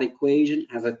investment, that equation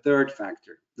has a third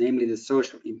factor, namely the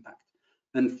social impact.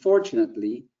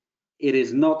 Unfortunately, it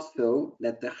is not so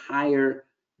that the higher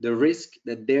the risk,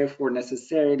 that therefore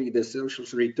necessarily the social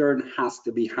return has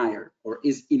to be higher or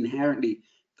is inherently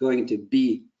going to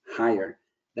be higher.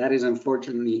 That is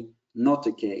unfortunately not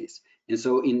the case. And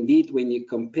so indeed, when you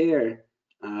compare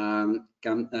Campani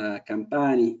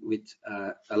with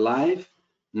Alive,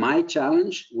 my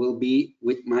challenge will be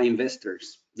with my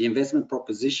investors. The investment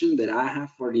proposition that I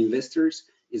have for the investors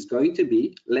is going to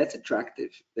be less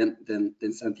attractive than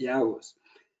Santiago's.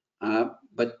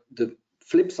 But the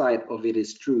flip side of it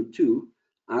is true too.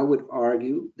 I would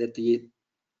argue that the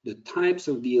types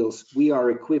of deals we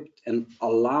are equipped and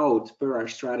allowed per our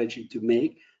strategy to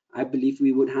make, I believe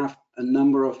we would have a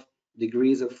number of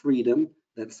degrees of freedom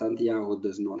that Santiago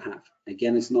does not have.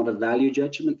 Again, it's not a value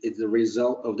judgment, it's the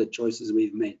result of the choices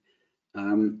we've made.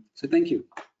 So thank you.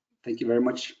 Thank you very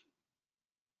much.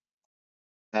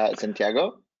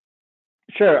 Santiago?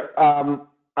 Sure.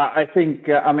 I think,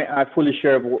 I mean, I fully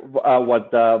share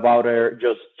what Walter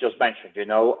just mentioned. You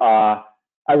know, I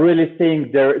really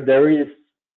think there is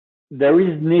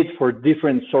need for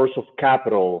different source of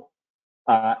capital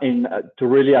to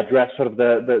really address sort of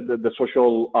the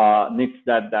social needs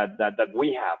that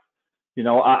we have. You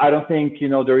know, I don't think, you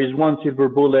know, there is one silver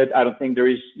bullet. I don't think there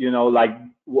is, you know, like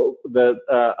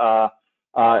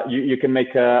You can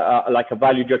make like a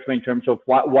value judgment in terms of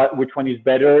which one is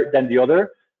better than the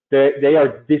other. They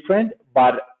are different,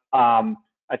 but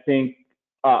I think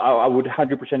I would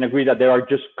 100% agree that they are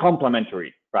just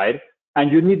complementary, right?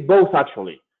 And you need both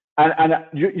actually. And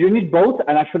you need both,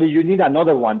 and actually you need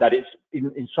another one that is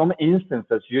in some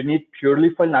instances you need purely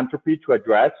philanthropy to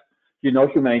address,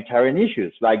 humanitarian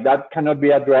issues. Like that cannot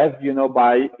be addressed,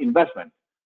 by investment.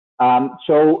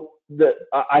 So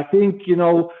I think,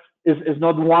 it's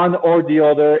not one or the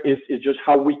other. It's just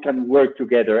how we can work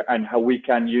together and how we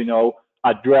can,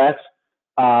 address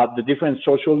the different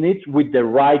social needs with the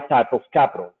right type of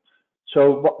capital.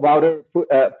 So Wouter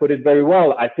put it very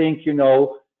well. I think,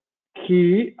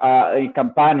 key in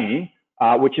Campani,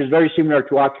 which is very similar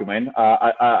to Acumen,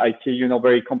 I see,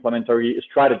 very complementary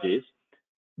strategies.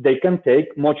 They can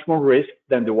take much more risk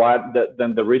than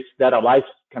the risk that Alive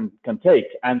can take.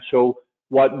 And so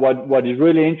what is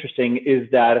really interesting is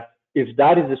that if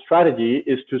that is a strategy,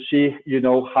 is to see,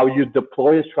 how you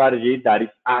deploy a strategy that is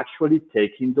actually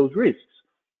taking those risks.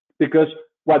 Because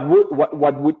what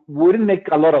wouldn't make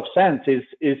a lot of sense is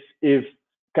if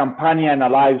Campani and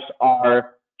Alive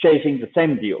are chasing the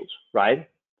same deals, right?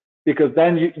 Because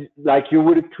then you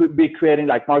would be creating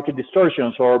like market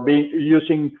distortions or be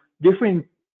using different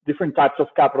types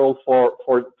of capital for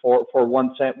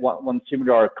one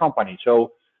similar company.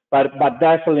 So, but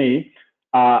definitely,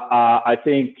 I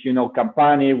think,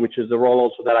 Campani, which is the role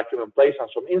also that Acumen plays on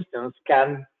some instance,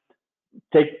 can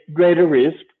take greater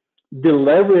risk,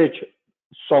 deleverage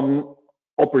some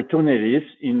opportunities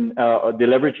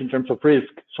deleverage in terms of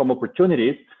risk, some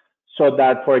opportunities, so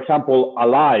that, for example,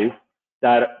 Alive,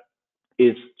 that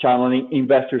is channeling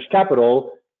investors'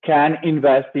 capital, can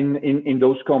invest in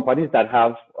those companies that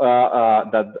have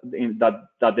that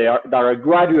are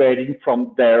graduating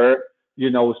from their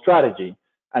strategy,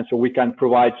 and so we can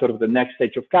provide sort of the next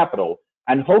stage of capital,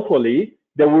 and hopefully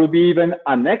there will be even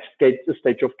a next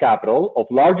stage of capital of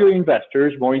larger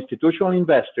investors, more institutional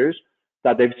investors,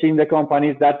 that they've seen the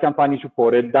companies that Campani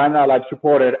supported, that Alive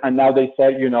supported, and now they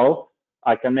said,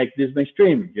 I can make this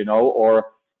mainstream, or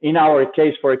in our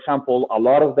case, for example, a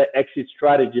lot of the exit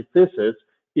strategy thesis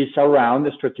is around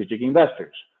the strategic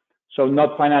investors. So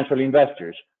not financial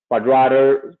investors, but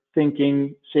rather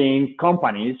seeing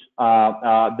companies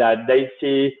that they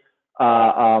see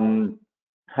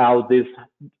how these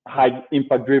high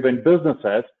impact driven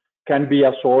businesses can be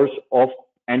a source of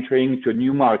entering to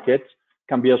new markets,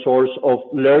 can be a source of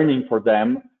learning for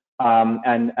them,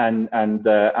 and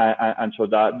so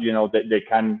that they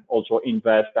can also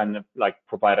invest and like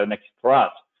provide an exit for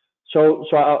us. So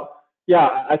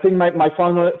yeah, I think my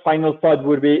final thought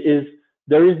would be is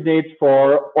there is need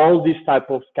for all these type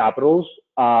of capitals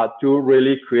to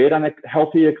really create a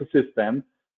healthy ecosystem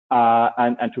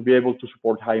and to be able to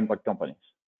support high impact companies.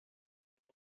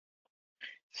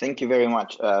 Thank you very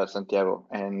much, Santiago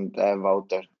and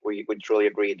Wouter. We truly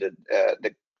agree that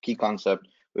the key concept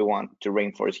we want to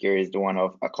reinforce here is the one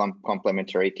of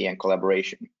complementarity and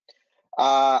collaboration.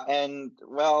 And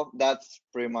well, that's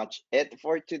pretty much it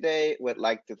for today. We'd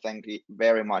like to thank you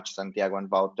very much, Santiago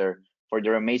and Wouter, for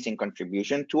their amazing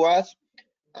contribution to us.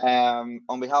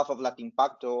 On behalf of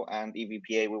Latimpacto and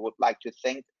EVPA, we would like to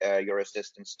thank your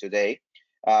assistance today.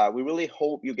 We really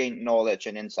hope you gain knowledge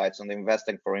and insights on the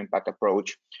investing for impact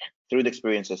approach through the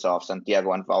experiences of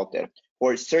Santiago and Wouter,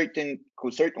 who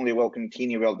certainly will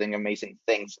continue building amazing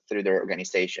things through their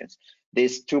organizations.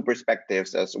 These two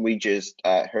perspectives, as we just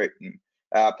heard,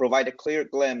 provide a clear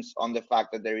glimpse on the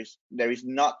fact that there is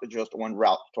not just one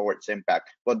route towards impact,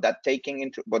 but that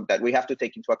we have to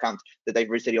take into account the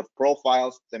diversity of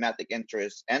profiles, thematic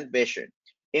interests, and vision.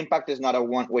 Impact is not a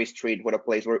one-way street, but a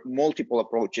place where multiple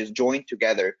approaches join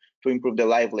together to improve the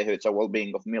livelihoods and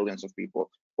well-being of millions of people,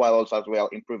 while also as well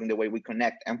improving the way we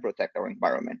connect and protect our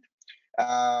environment.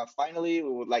 Finally, we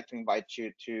would like to invite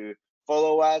you to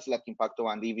follow us,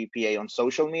 Latimpacto and EVPA, on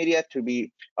social media to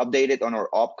be updated on our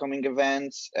upcoming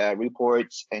events,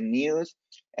 reports, and news.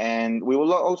 And we would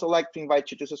also like to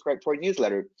invite you to subscribe to our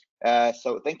newsletter.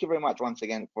 So thank you very much once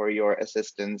again for your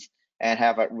assistance, and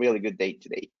have a really good day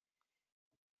today.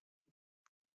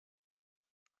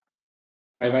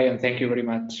 Bye-bye, and thank you very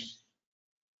much.